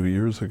there a few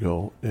years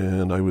ago,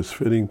 and I was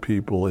fitting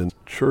people in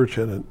church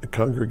at a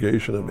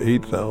congregation of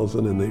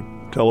 8,000, and they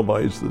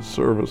televised the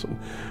service, and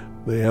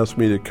they asked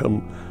me to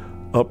come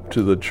up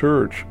to the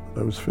church.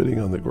 I was fitting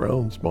on the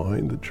grounds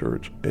behind the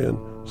church and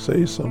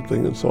say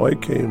something, and so I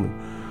came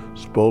and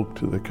spoke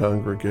to the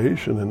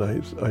congregation, and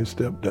I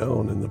stepped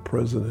down, and the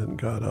president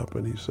got up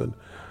and he said,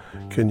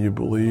 "Can you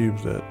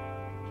believe that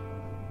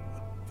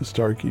the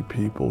Starkey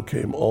people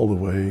came all the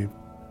way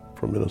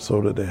from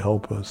Minnesota to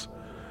help us?"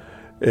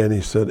 And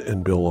he said,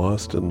 and Bill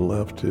Austin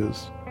left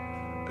his,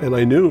 and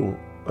I knew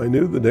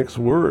the next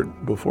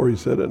word before he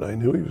said it. I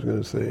knew he was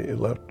going to say he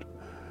left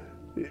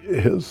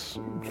his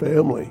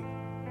family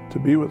to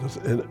be with us.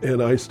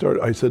 And I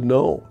said,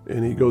 no.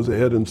 And he goes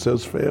ahead and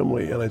says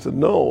family. And I said,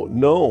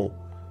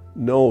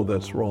 no,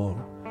 that's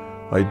wrong.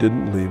 I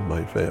didn't leave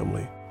my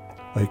family.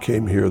 I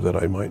came here that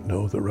I might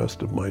know the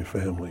rest of my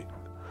family.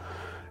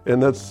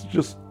 And that's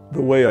just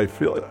the way I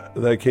feel.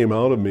 That came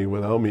out of me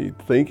without me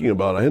thinking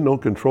about it. I had no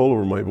control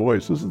over my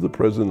voice. This is the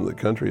president of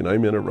the country, and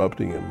I'm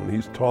interrupting him when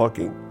he's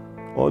talking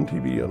on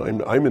TV,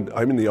 and I'm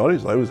in the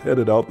audience. I was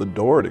headed out the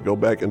door to go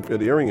back and fit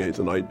hearing aids,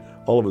 and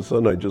all of a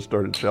sudden I just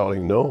started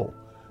shouting, "No,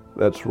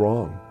 that's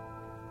wrong.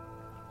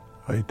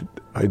 I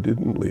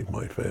didn't leave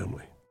my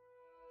family."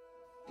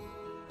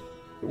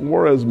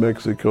 Juarez,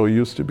 Mexico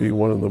used to be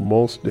one of the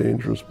most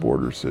dangerous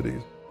border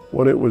cities.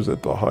 When it was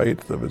at the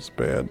height of its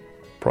bad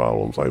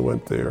problems, I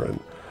went there, and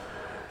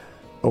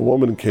a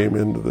woman came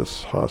into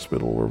this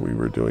hospital where we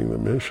were doing the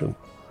mission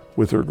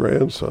with her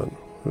grandson,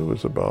 who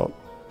was about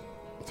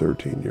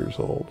 13 years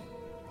old.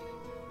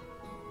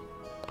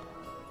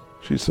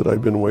 She said,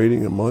 "I've been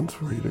waiting a month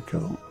for you to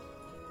come."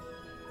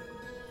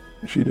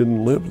 She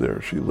didn't live there.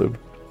 She lived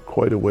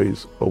quite a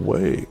ways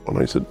away. And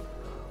I said,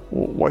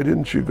 "Well, why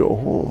didn't you go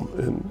home?"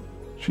 And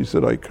she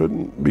said, "I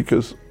couldn't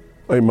because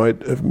I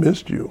might have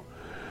missed you."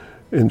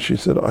 And she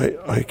said,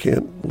 I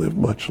can't live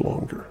much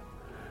longer.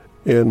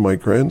 And my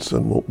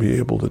grandson won't be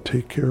able to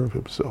take care of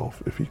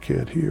himself if he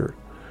can't hear.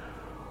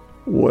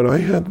 When I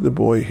had the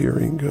boy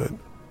hearing good,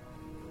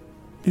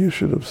 you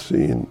should have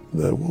seen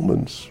that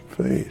woman's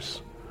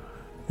face.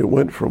 It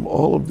went from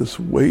all of this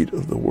weight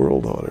of the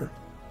world on her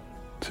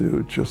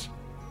to just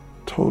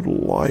total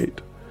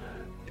light.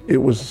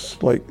 It was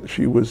like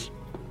she was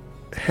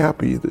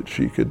happy that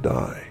she could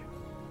die.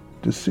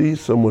 To see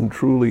someone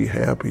truly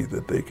happy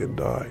that they could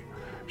die.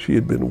 She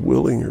had been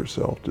willing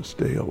herself to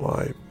stay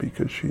alive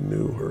because she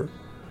knew her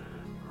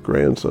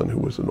grandson, who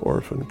was an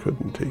orphan,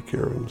 couldn't take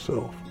care of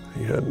himself.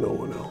 He had no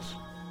one else.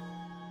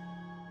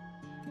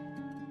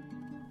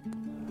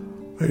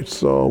 I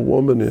saw a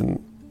woman in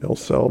El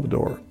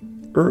Salvador,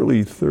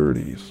 early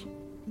 30s,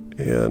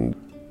 and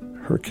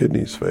her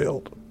kidneys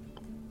failed.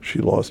 She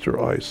lost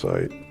her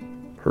eyesight.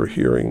 Her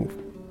hearing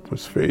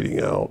was fading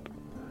out.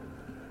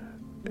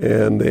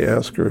 And they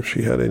asked her if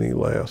she had any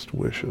last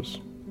wishes.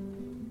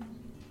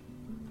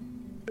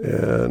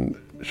 And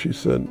she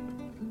said,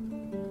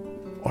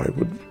 "I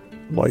would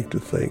like to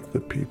thank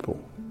the people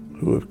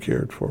who have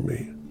cared for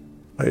me.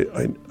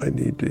 I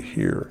need to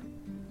hear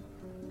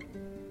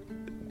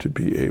to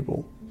be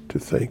able to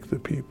thank the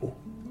people."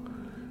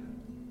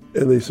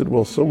 And they said,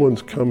 "Well,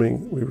 someone's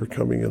coming." We were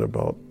coming in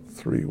about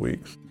 3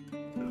 weeks.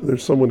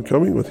 "There's someone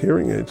coming with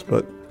hearing aids,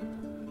 but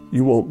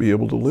you won't be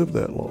able to live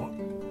that long."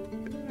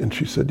 And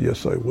she said,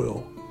 "Yes, I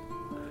will."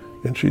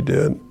 And she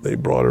did. They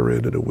brought her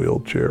in a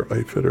wheelchair.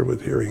 I fit her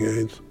with hearing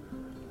aids.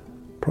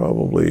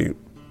 Probably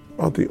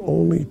about the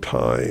only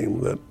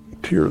time that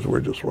tears were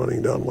just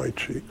running down my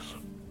cheeks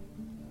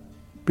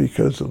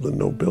because of the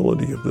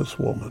nobility of this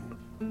woman,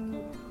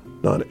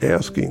 not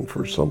asking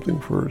for something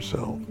for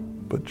herself,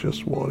 but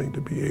just wanting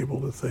to be able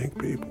to thank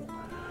people.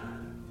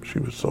 She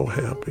was so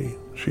happy.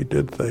 She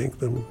did thank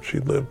them. She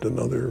lived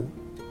another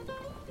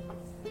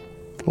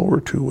over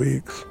 2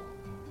 weeks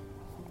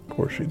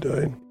before she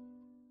died.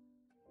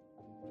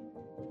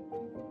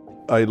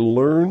 I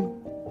learn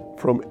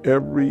from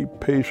every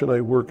patient I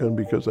work on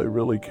because I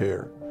really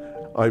care.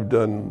 I've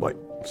done like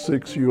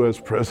 6 U.S.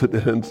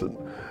 presidents and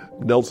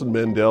Nelson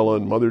Mandela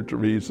and Mother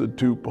Teresa,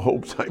 2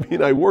 popes. I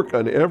mean, I work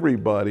on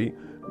everybody.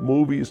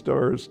 Movie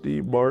stars,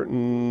 Steve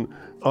Martin,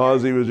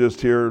 Ozzy was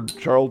just here,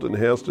 Charlton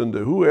Heston, to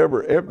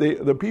whoever.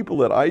 The people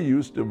that I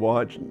used to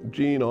watch,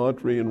 Gene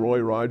Autry and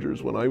Roy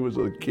Rogers when I was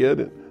a kid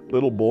and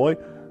little boy,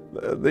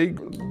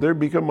 they're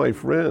become my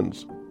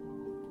friends.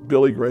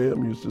 Billy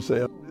Graham used to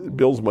say,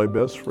 "Bill's my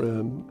best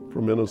friend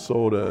from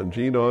Minnesota," and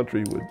Gene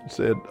Autry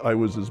said I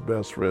was his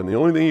best friend. The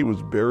only thing he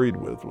was buried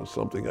with was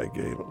something I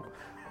gave him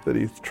that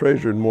he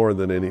treasured more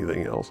than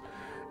anything else.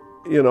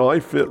 You know,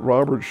 I fit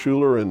Robert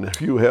Schuller and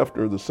Hugh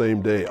Hefner the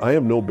same day. I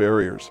have no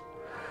barriers.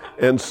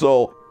 And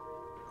so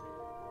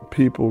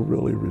people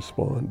really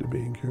respond to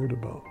being cared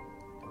about.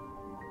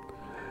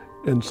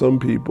 And some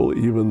people,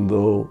 even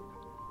though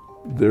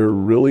they're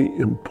really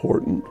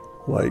important,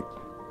 like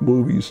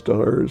movie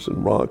stars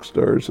and rock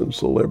stars and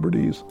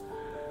celebrities,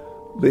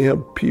 they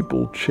have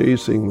people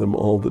chasing them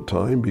all the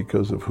time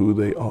because of who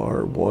they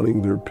are,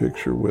 wanting their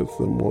picture with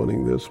them,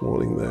 wanting this,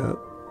 wanting that.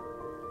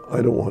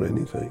 I don't want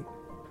anything,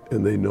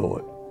 and they know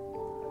it.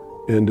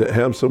 And to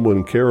have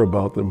someone care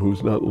about them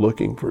who's not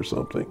looking for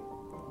something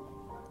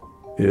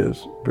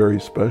is very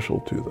special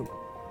to them.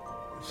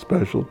 It's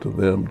special to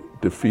them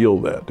to feel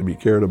that, to be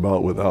cared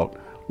about without,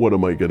 what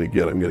am I going to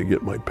get? I'm going to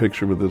get my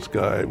picture with this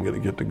guy. I'm going to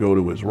get to go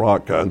to his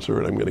rock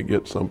concert. I'm going to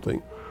get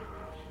something.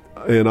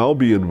 And I'll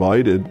be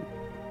invited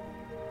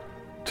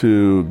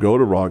to go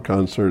to rock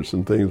concerts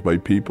and things by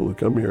people who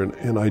come here,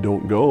 and I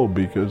don't go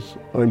because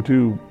I'm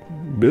too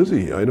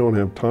busy. I don't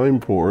have time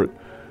for it.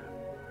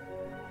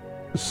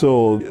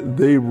 So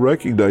they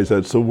recognize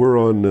that. So we're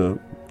on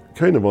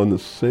kind of on the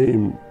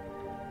same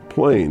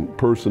plane,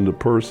 person to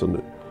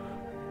person.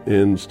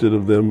 Instead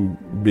of them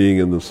being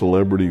in the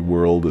celebrity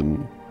world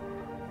and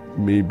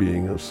me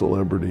being a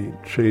celebrity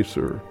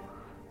chaser,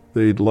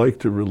 they'd like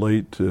to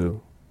relate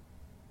to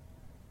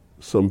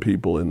some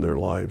people in their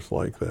lives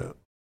like that.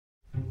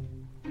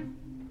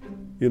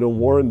 You know,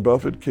 Warren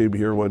Buffett came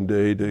here one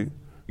day to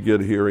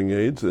get hearing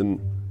aids, and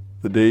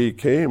the day he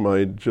came,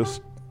 I'd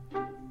just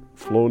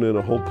flown in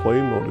a whole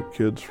plane load of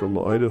kids from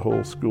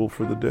Idaho School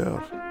for the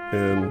Deaf.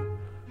 And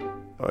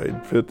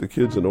I'd fit the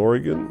kids in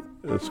Oregon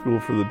at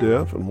School for the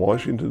Deaf and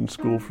Washington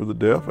School for the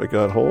Deaf. I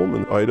got home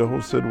and Idaho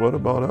said, what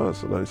about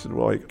us? And I said,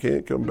 well, I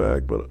can't come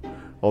back, but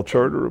I'll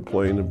charter a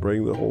plane and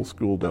bring the whole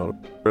school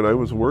down. And I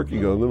was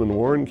working on them, and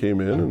Warren came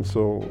in, and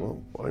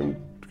so I'm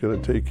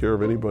going to take care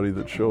of anybody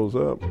that shows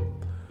up.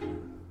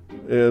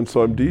 And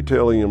so I'm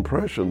detailing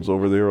impressions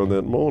over there on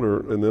that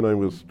motor, and then I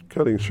was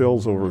cutting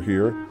shells over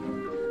here,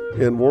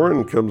 and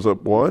Warren comes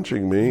up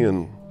watching me,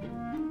 and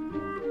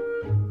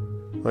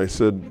I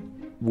said,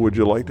 would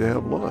you like to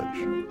have lunch?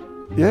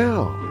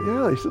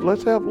 Yeah, he said,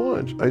 let's have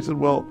lunch. I said,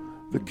 well,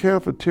 the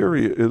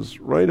cafeteria is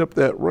right up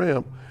that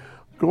ramp.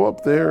 Go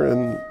up there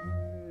and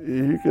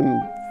you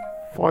can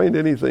find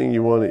anything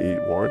you want to eat,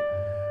 Warren.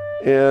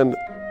 And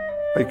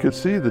I could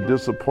see the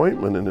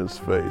disappointment in his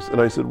face.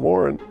 And I said,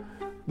 Warren,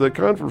 the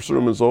conference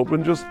room is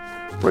open, just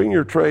bring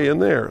your tray in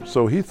there.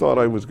 So he thought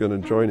I was going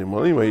to join him.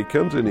 Well, anyway, he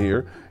comes in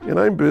here, and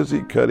I'm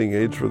busy cutting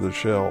aids for the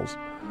shells.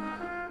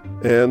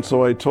 And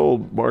so I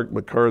told Mark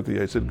McCarthy,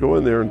 I said, go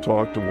in there and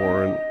talk to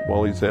Warren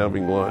while he's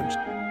having lunch.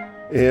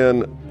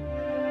 And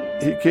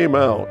he came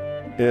out,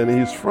 and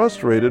he's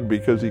frustrated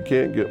because he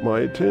can't get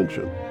my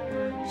attention.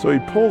 So he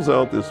pulls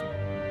out this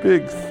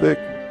big, thick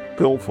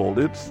billfold.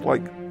 It's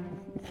like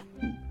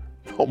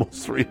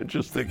almost 3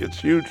 inches thick. It's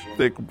huge,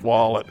 thick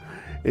wallet.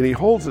 And he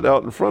holds it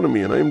out in front of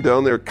me, and I'm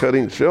down there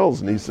cutting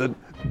shells, and he said,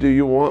 do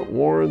you want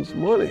Warren's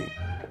money?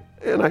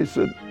 And I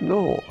said,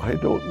 no, I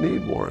don't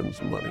need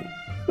Warren's money.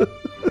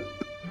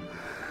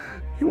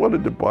 He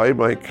wanted to buy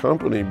my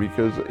company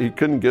because he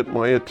couldn't get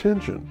my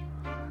attention.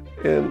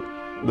 And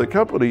the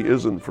company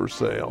isn't for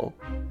sale,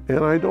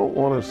 and I don't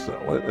want to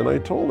sell it. And I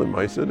told him,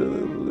 I said, it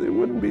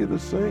wouldn't be the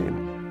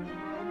same.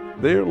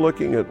 They're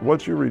looking at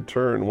what's your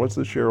return, what's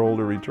the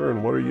shareholder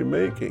return, what are you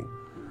making?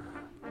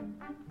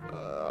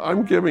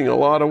 I'm giving a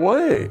lot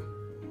away.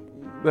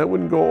 That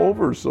wouldn't go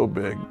over so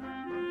big.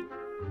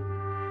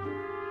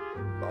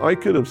 I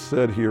could have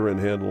sat here and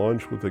had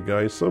lunch with the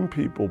guy. Some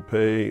people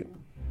pay a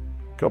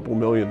couple $1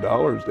 million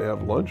to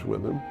have lunch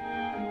with him.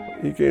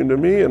 He came to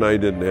me and I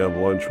didn't have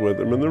lunch with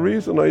him. And the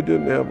reason I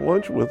didn't have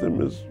lunch with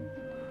him is,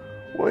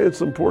 well, I had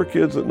some poor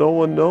kids that no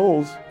one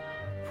knows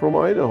from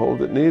Idaho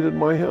that needed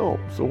my help.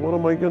 So what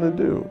am I going to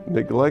do?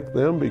 Neglect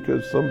them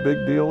because some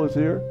big deal is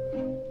here?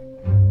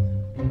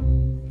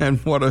 And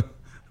what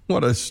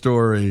a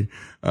story.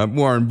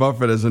 Warren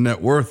Buffett has a net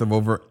worth of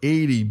over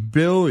 $80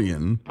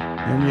 billion,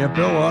 and yet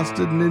Bill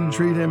Austin didn't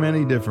treat him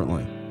any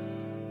differently.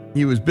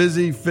 He was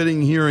busy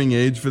fitting hearing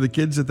aids for the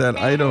kids at that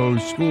Idaho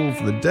School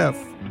for the Deaf,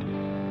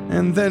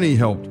 and then he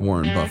helped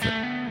Warren Buffett.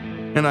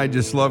 And I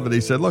just love it.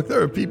 He said, look,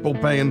 there are people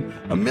paying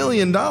 $1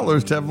 million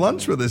to have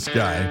lunch with this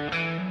guy,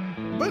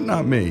 but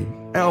not me.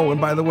 Oh, and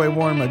by the way,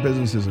 Warren, my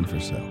business isn't for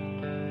sale.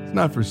 It's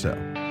not for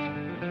sale.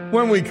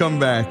 When we come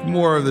back,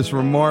 more of this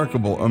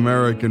remarkable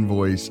American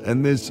voice,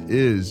 and this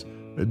is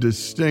a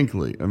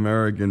distinctly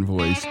American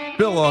voice.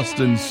 Bill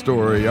Austin's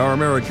story, our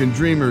American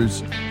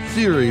Dreamers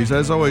series,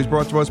 as always,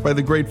 brought to us by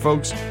the great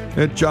folks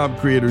at Job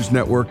Creators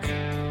Network.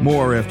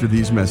 More after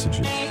these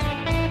messages.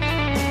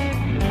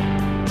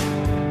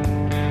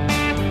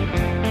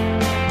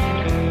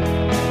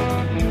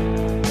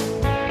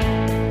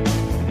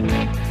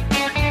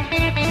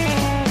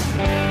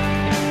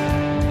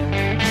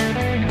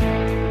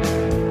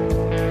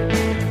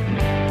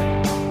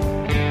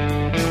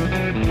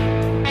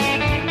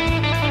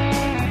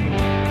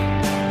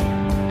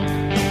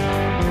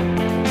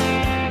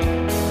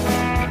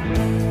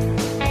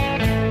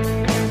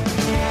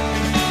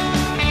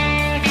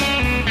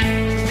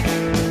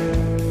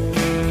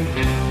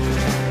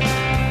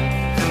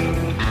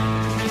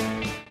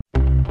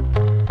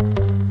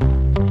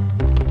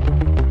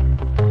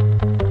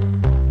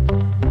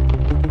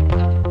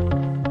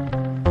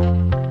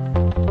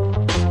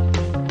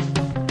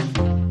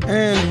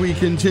 we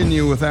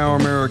continue with Our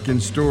American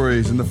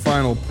Stories in the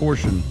final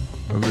portion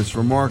of this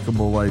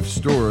remarkable life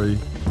story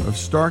of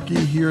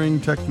Starkey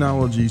Hearing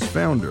Technologies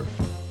founder,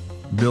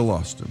 Bill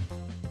Austin.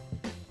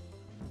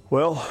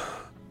 Well,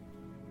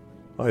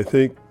 I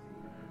think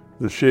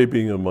the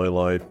shaping of my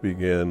life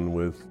began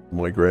with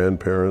my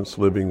grandparents,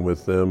 living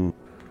with them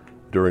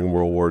during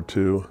World War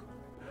II.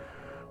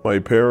 My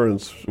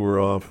parents were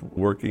off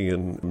working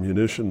in a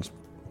munitions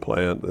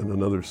plant in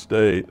another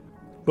state.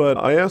 But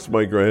I asked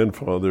my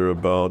grandfather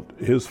about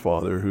his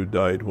father, who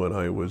died when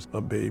I was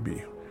a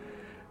baby.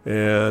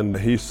 And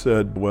he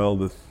said, well,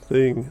 the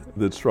thing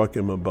that struck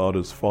him about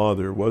his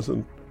father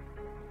wasn't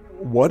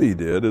what he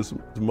did as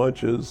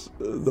much as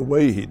the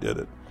way he did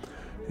it.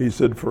 He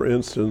said, for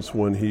instance,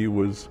 when he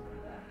was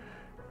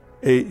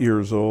 8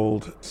 years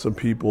old, some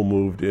people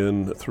moved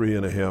in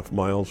 3.5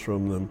 miles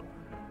from them,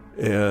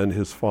 and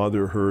his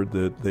father heard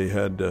that they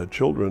had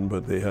children,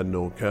 but they had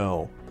no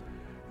cow.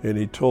 And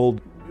he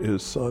told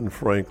his son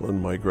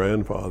Franklin, my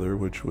grandfather,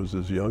 which was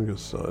his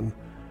youngest son,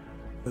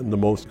 and the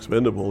most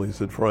expendable, he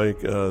said,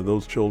 Frank,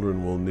 those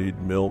children will need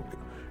milk.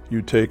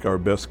 You take our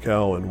best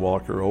cow and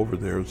walk her over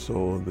there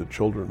so the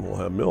children will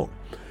have milk.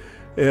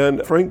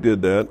 And Frank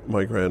did that,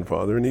 my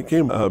grandfather, and he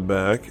came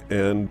back,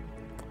 and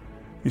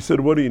he said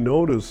what he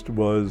noticed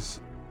was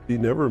he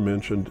never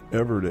mentioned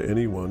ever to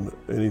anyone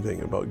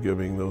anything about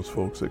giving those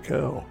folks a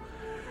cow.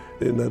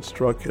 And that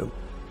struck him.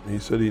 He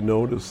said he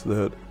noticed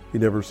that he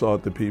never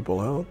sought the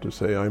people out to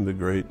say, I'm the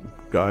great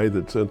guy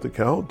that sent the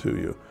cow to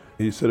you.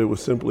 He said it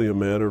was simply a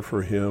matter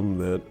for him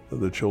that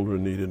the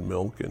children needed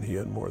milk and he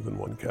had more than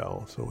one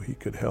cow, so he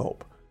could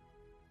help.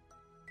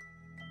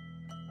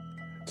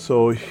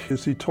 So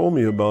as he told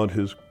me about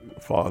his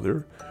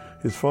father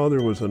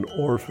was an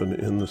orphan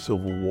in the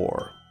Civil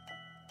War.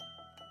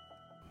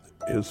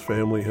 His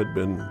family had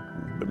been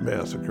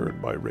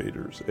massacred by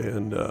raiders,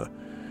 and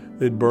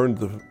they'd burned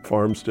the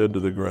farmstead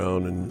to the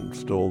ground and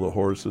stole the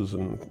horses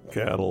and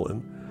cattle.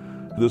 And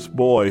this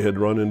boy had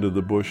run into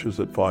the bushes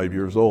at 5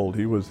 years old.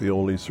 He was the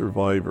only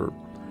survivor.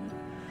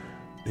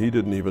 He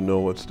didn't even know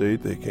what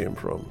state they came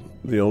from.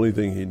 The only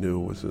thing he knew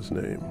was his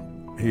name.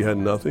 He had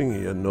nothing,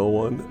 he had no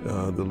one.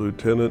 The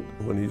lieutenant,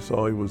 when he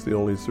saw he was the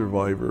only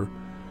survivor,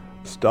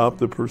 stopped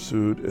the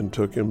pursuit and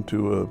took him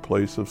to a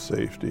place of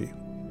safety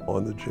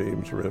on the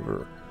James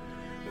River,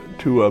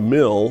 to a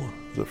mill,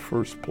 the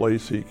first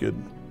place he could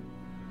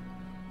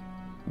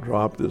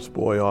drop this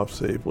boy off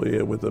safely,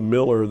 with a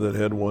miller that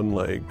had one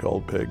leg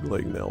called Peg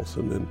Leg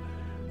Nelson.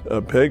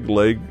 And Peg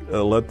Leg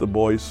let the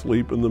boy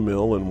sleep in the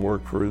mill and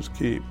work for his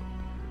keep.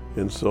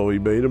 And so he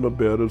made him a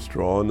bed of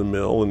straw in the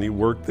mill, and he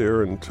worked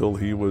there until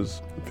he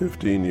was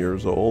 15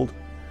 years old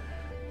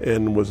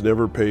and was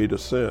never paid a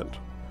cent.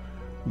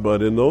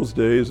 But in those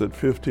days, at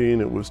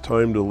 15, it was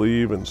time to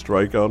leave and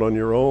strike out on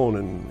your own,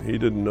 and he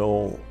didn't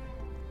know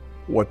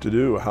what to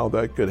do, how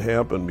that could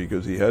happen,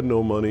 because he had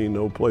no money,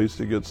 no place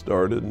to get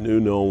started, knew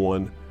no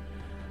one,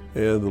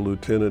 and the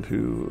lieutenant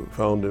who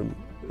found him,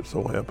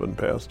 so happened,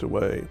 passed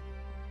away.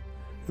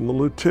 And the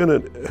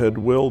lieutenant had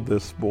willed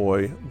this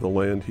boy the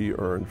land he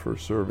earned for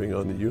serving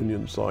on the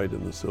Union side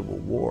in the Civil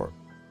War.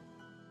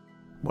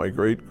 My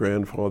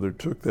great-grandfather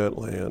took that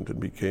land and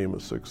became a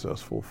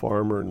successful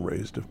farmer and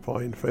raised a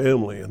fine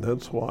family, and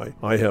that's why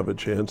I have a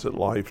chance at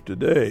life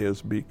today,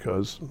 is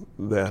because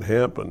that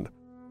happened.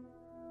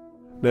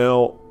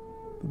 Now,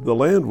 the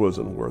land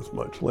wasn't worth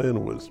much.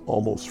 Land was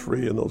almost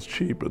free and those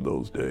cheap in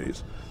those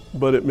days,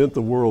 but it meant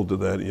the world to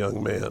that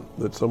young man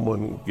that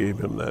someone gave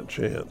him that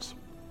chance.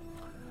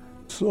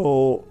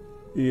 So,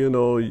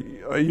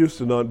 I used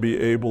to not be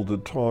able to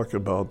talk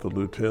about the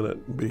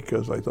lieutenant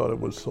because I thought it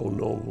was so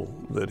noble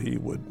that he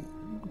would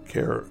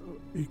care.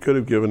 He could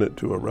have given it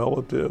to a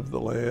relative, the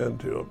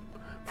land, to a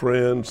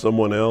friend,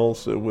 someone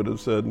else that would have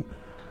said,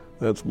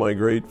 that's my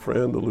great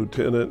friend, the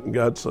lieutenant, and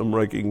got some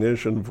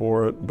recognition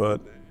for it,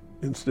 but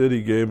instead he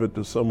gave it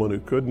to someone who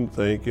couldn't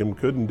thank him,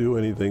 couldn't do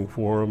anything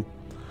for him,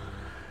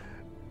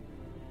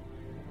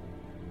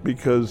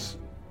 because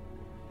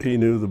he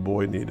knew the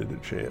boy needed a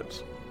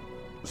chance.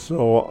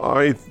 So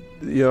I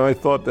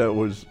thought that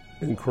was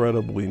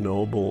incredibly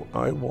noble.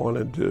 I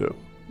wanted to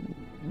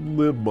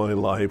live my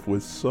life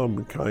with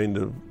some kind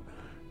of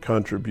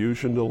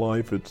contribution to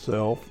life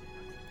itself.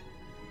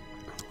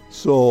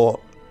 So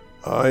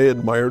I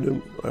admired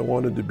him. I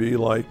wanted to be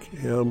like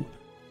him.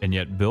 And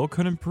yet Bill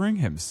couldn't bring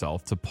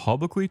himself to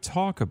publicly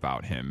talk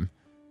about him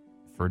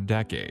for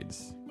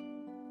decades.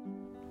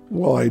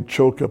 Well, I'd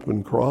choke up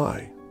and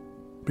cry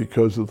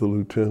because of the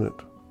lieutenant.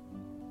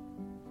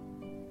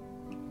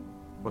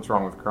 What's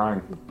wrong with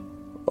crying?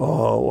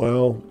 Oh,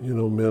 well,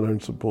 men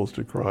aren't supposed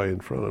to cry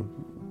in front of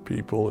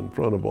people, in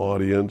front of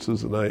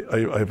audiences. And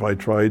if I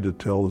tried to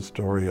tell the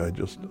story, I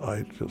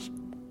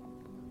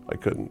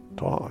couldn't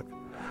talk.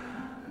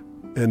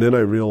 And then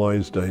I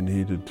realized I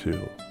needed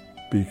to,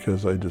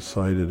 because I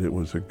decided it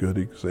was a good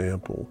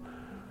example.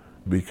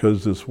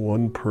 Because this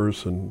one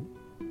person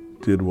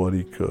did what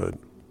he could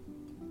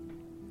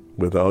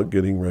without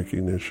getting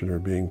recognition or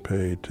being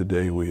paid.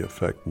 Today we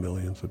affect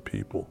millions of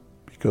people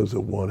because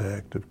of one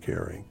act of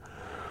caring.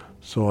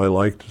 So I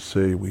like to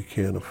say we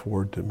can't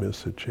afford to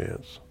miss a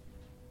chance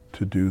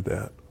to do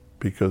that,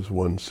 because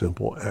one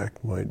simple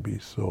act might be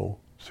so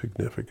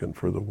significant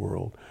for the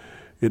world.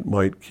 It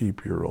might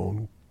keep your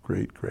own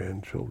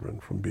great-grandchildren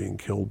from being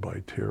killed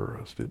by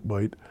terrorists. It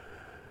might,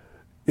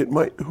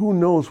 who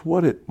knows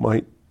what it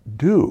might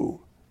do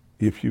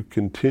if you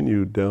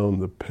continue down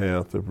the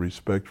path of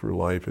respect for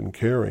life and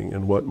caring,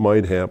 and what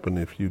might happen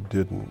if you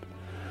didn't.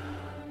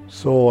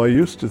 So I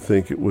used to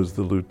think it was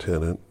the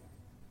lieutenant.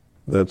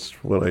 That's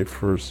when I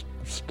first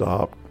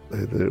stopped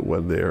and it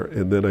went there.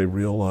 And then I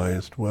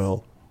realized,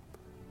 well,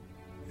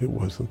 it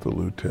wasn't the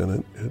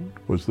lieutenant. It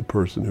was the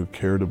person who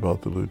cared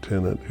about the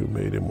lieutenant who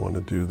made him want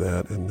to do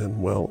that. And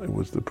then, well, it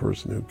was the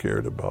person who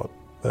cared about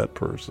that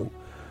person.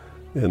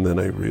 And then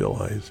I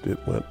realized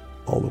it went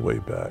all the way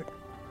back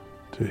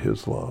to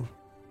his love.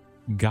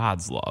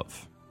 God's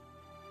love.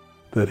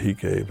 That he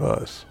gave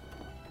us,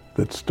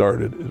 that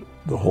started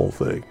the whole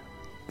thing.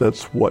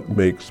 That's what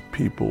makes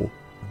people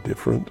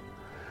different.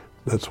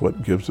 That's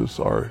what gives us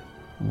our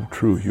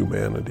true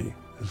humanity,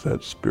 is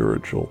that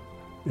spiritual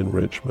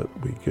enrichment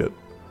we get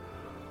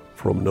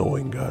from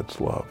knowing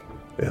God's love.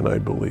 And I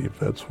believe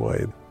that's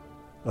why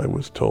I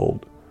was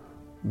told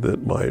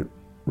that my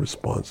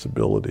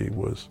responsibility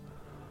was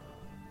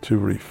to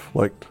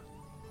reflect,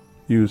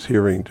 use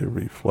hearing to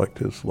reflect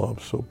his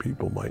love so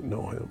people might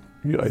know him.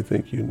 I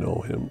think you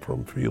know him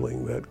from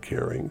feeling that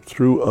caring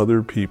through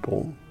other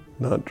people,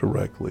 not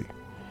directly.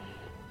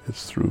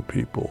 It's through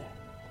people.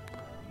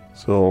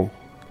 So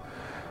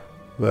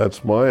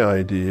that's my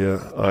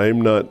idea.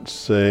 I'm not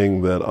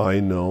saying that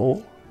I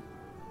know.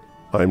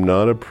 I'm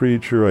not a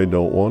preacher. I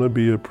don't want to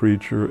be a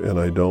preacher, and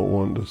I don't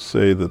want to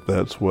say that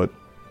that's what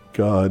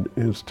God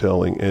is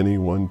telling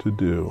anyone to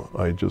do.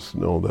 I just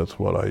know that's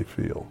what I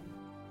feel.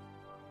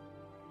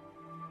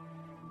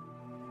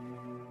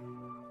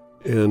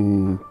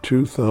 In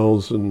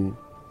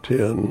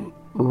 2010,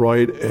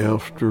 right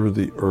after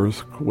the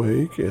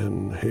earthquake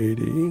in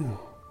Haiti,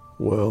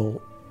 well,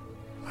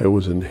 I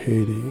was in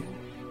Haiti.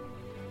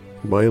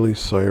 Miley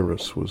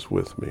Cyrus was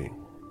with me.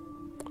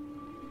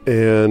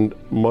 And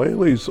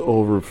Miley's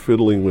over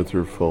fiddling with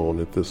her phone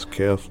at this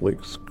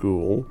Catholic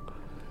school,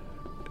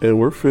 and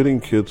we're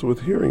fitting kids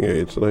with hearing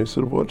aids. And I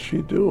said, what's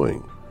she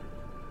doing?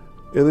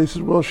 And they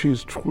said, well,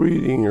 she's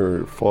tweeting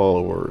her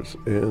followers,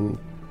 and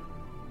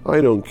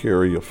I don't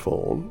carry a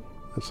phone.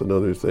 That's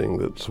another thing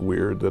that's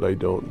weird that I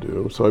don't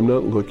do. So I'm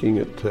not looking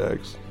at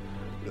text.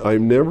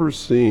 I've never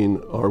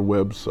seen our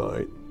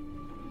website,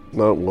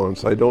 not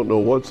once. I don't know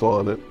what's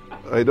on it.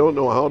 I don't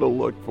know how to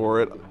look for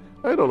it.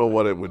 I don't know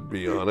what it would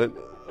be on it.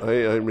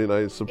 I mean,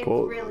 I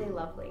suppose it's really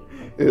lovely.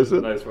 Is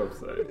it? Nice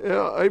website.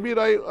 Yeah, I mean,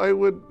 I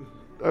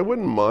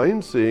wouldn't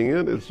mind seeing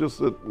it. It's just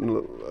that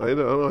I don't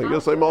know. I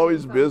guess I'm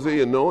always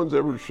busy, and no one's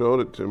ever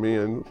showed it to me.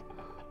 And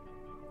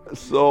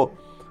so,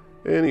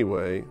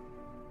 anyway,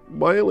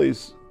 Miley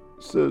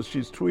says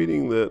she's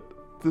tweeting that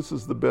this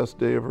is the best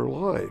day of her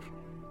life,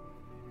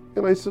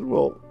 and I said,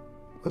 well,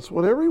 that's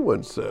what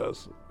everyone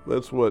says.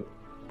 That's what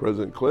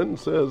President Clinton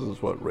says.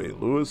 It's what Ray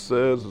Lewis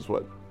says. It's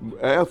what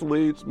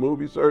athletes,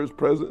 movie stars,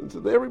 presidents,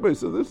 everybody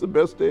says this is the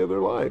best day of their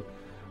life.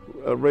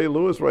 Ray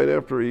Lewis, right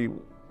after he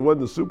won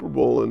the Super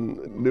Bowl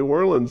in New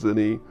Orleans, and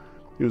he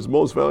was the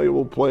most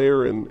valuable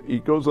player, and he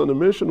goes on a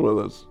mission with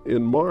us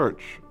in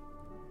March.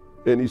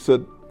 And he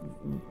said,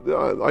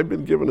 I've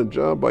been given a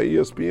job by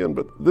ESPN,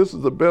 but this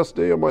is the best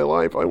day of my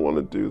life. I want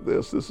to do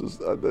this. This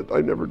is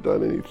I've never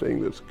done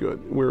anything that's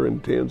good. We're in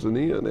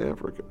Tanzania in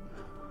Africa.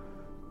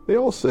 They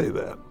all say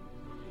that.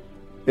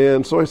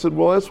 And so I said,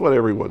 well, that's what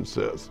everyone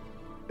says.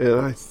 And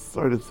I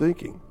started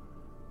thinking,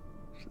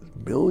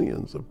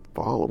 millions of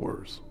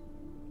followers,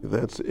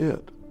 that's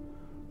it.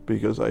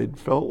 Because I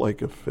felt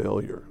like a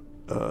failure.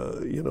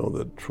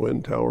 The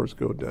Twin Towers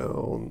go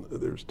down,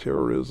 there's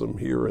terrorism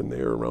here and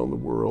there around the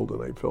world,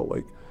 and I felt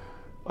like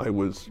I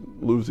was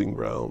losing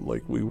ground,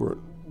 like we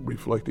weren't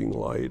reflecting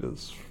light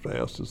as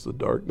fast as the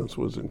darkness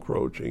was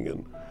encroaching,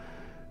 and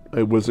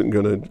I wasn't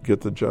going to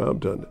get the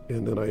job done.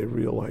 And then I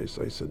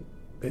realized, I said,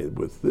 hey,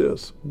 with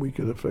this, we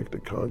could affect a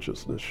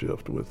consciousness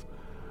shift with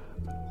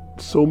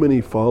so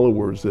many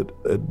followers that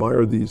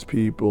admire these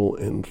people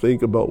and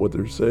think about what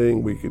they're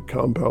saying. We could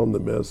compound the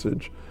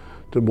message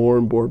to more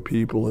and more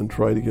people and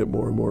try to get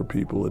more and more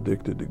people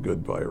addicted to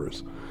good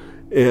virus.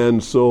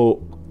 And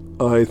so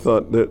I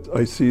thought that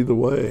I see the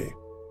way.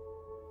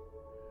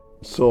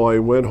 So I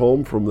went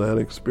home from that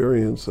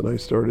experience and I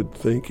started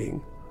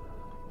thinking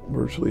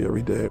virtually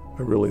every day,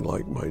 I really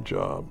like my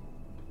job.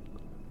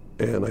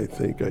 And I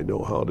think I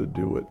know how to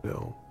do it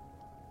now,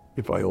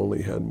 if I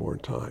only had more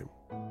time.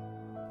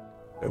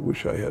 I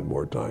wish I had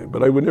more time,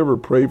 but I would never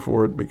pray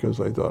for it because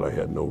I thought I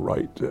had no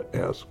right to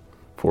ask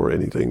for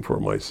anything for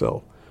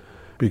myself.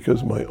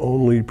 Because my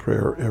only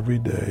prayer every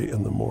day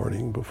in the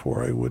morning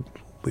before I would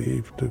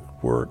leave to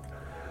work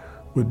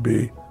would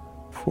be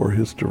for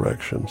his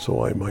direction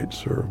so I might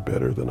serve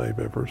better than I've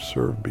ever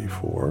served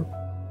before.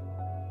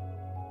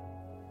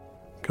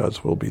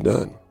 God's will be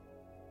done.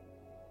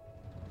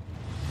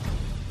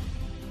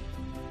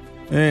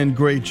 And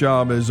great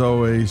job, as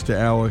always, to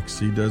Alex.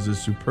 He does a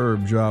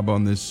superb job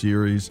on this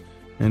series.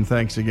 And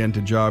thanks again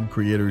to Job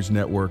Creators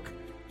Network.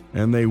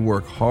 And they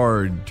work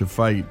hard to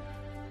fight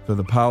for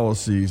the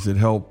policies that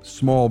help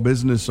small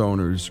business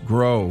owners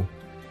grow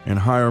and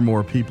hire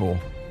more people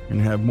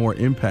and have more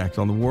impact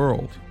on the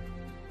world.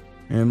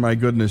 And my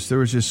goodness, there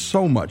was just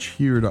so much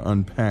here to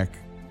unpack.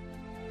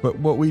 But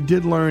what we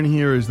did learn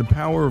here is the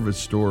power of a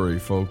story,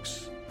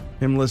 folks.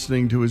 Him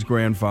listening to his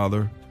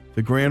grandfather,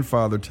 the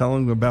grandfather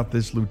telling him about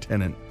this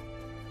lieutenant.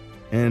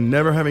 And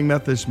never having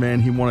met this man,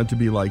 he wanted to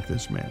be like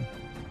this man.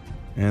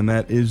 And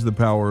that is the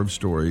power of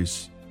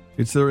stories.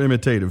 It's their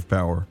imitative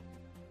power.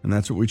 And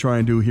that's what we try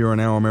and do here on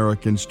Our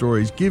American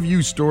Stories. Give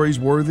you stories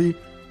worthy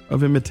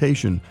of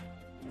imitation.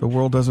 The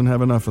world doesn't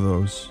have enough of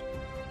those.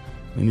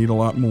 They need a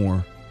lot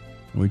more.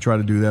 And we try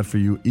to do that for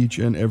you each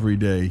and every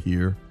day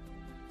here.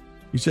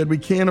 He said, we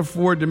can't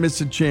afford to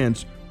miss a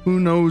chance. Who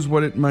knows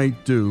what it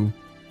might do,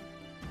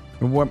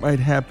 or what might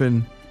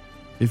happen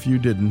if you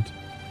didn't.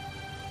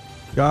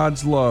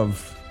 God's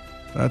love,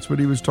 that's what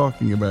he was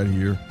talking about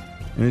here,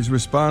 and his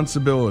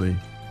responsibility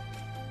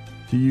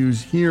to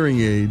use hearing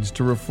aids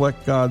to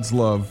reflect God's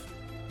love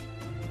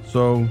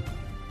so,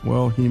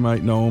 well, he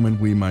might know him and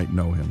we might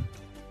know him.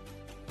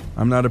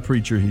 I'm not a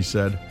preacher, he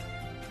said,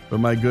 but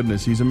my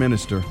goodness, he's a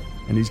minister,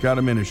 and he's got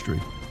a ministry,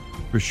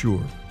 for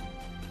sure.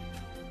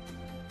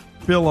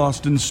 Bill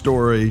Austin's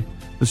story,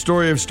 the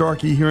story of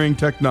Starkey Hearing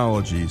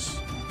Technologies,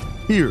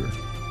 here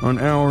on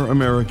Our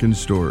American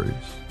Stories.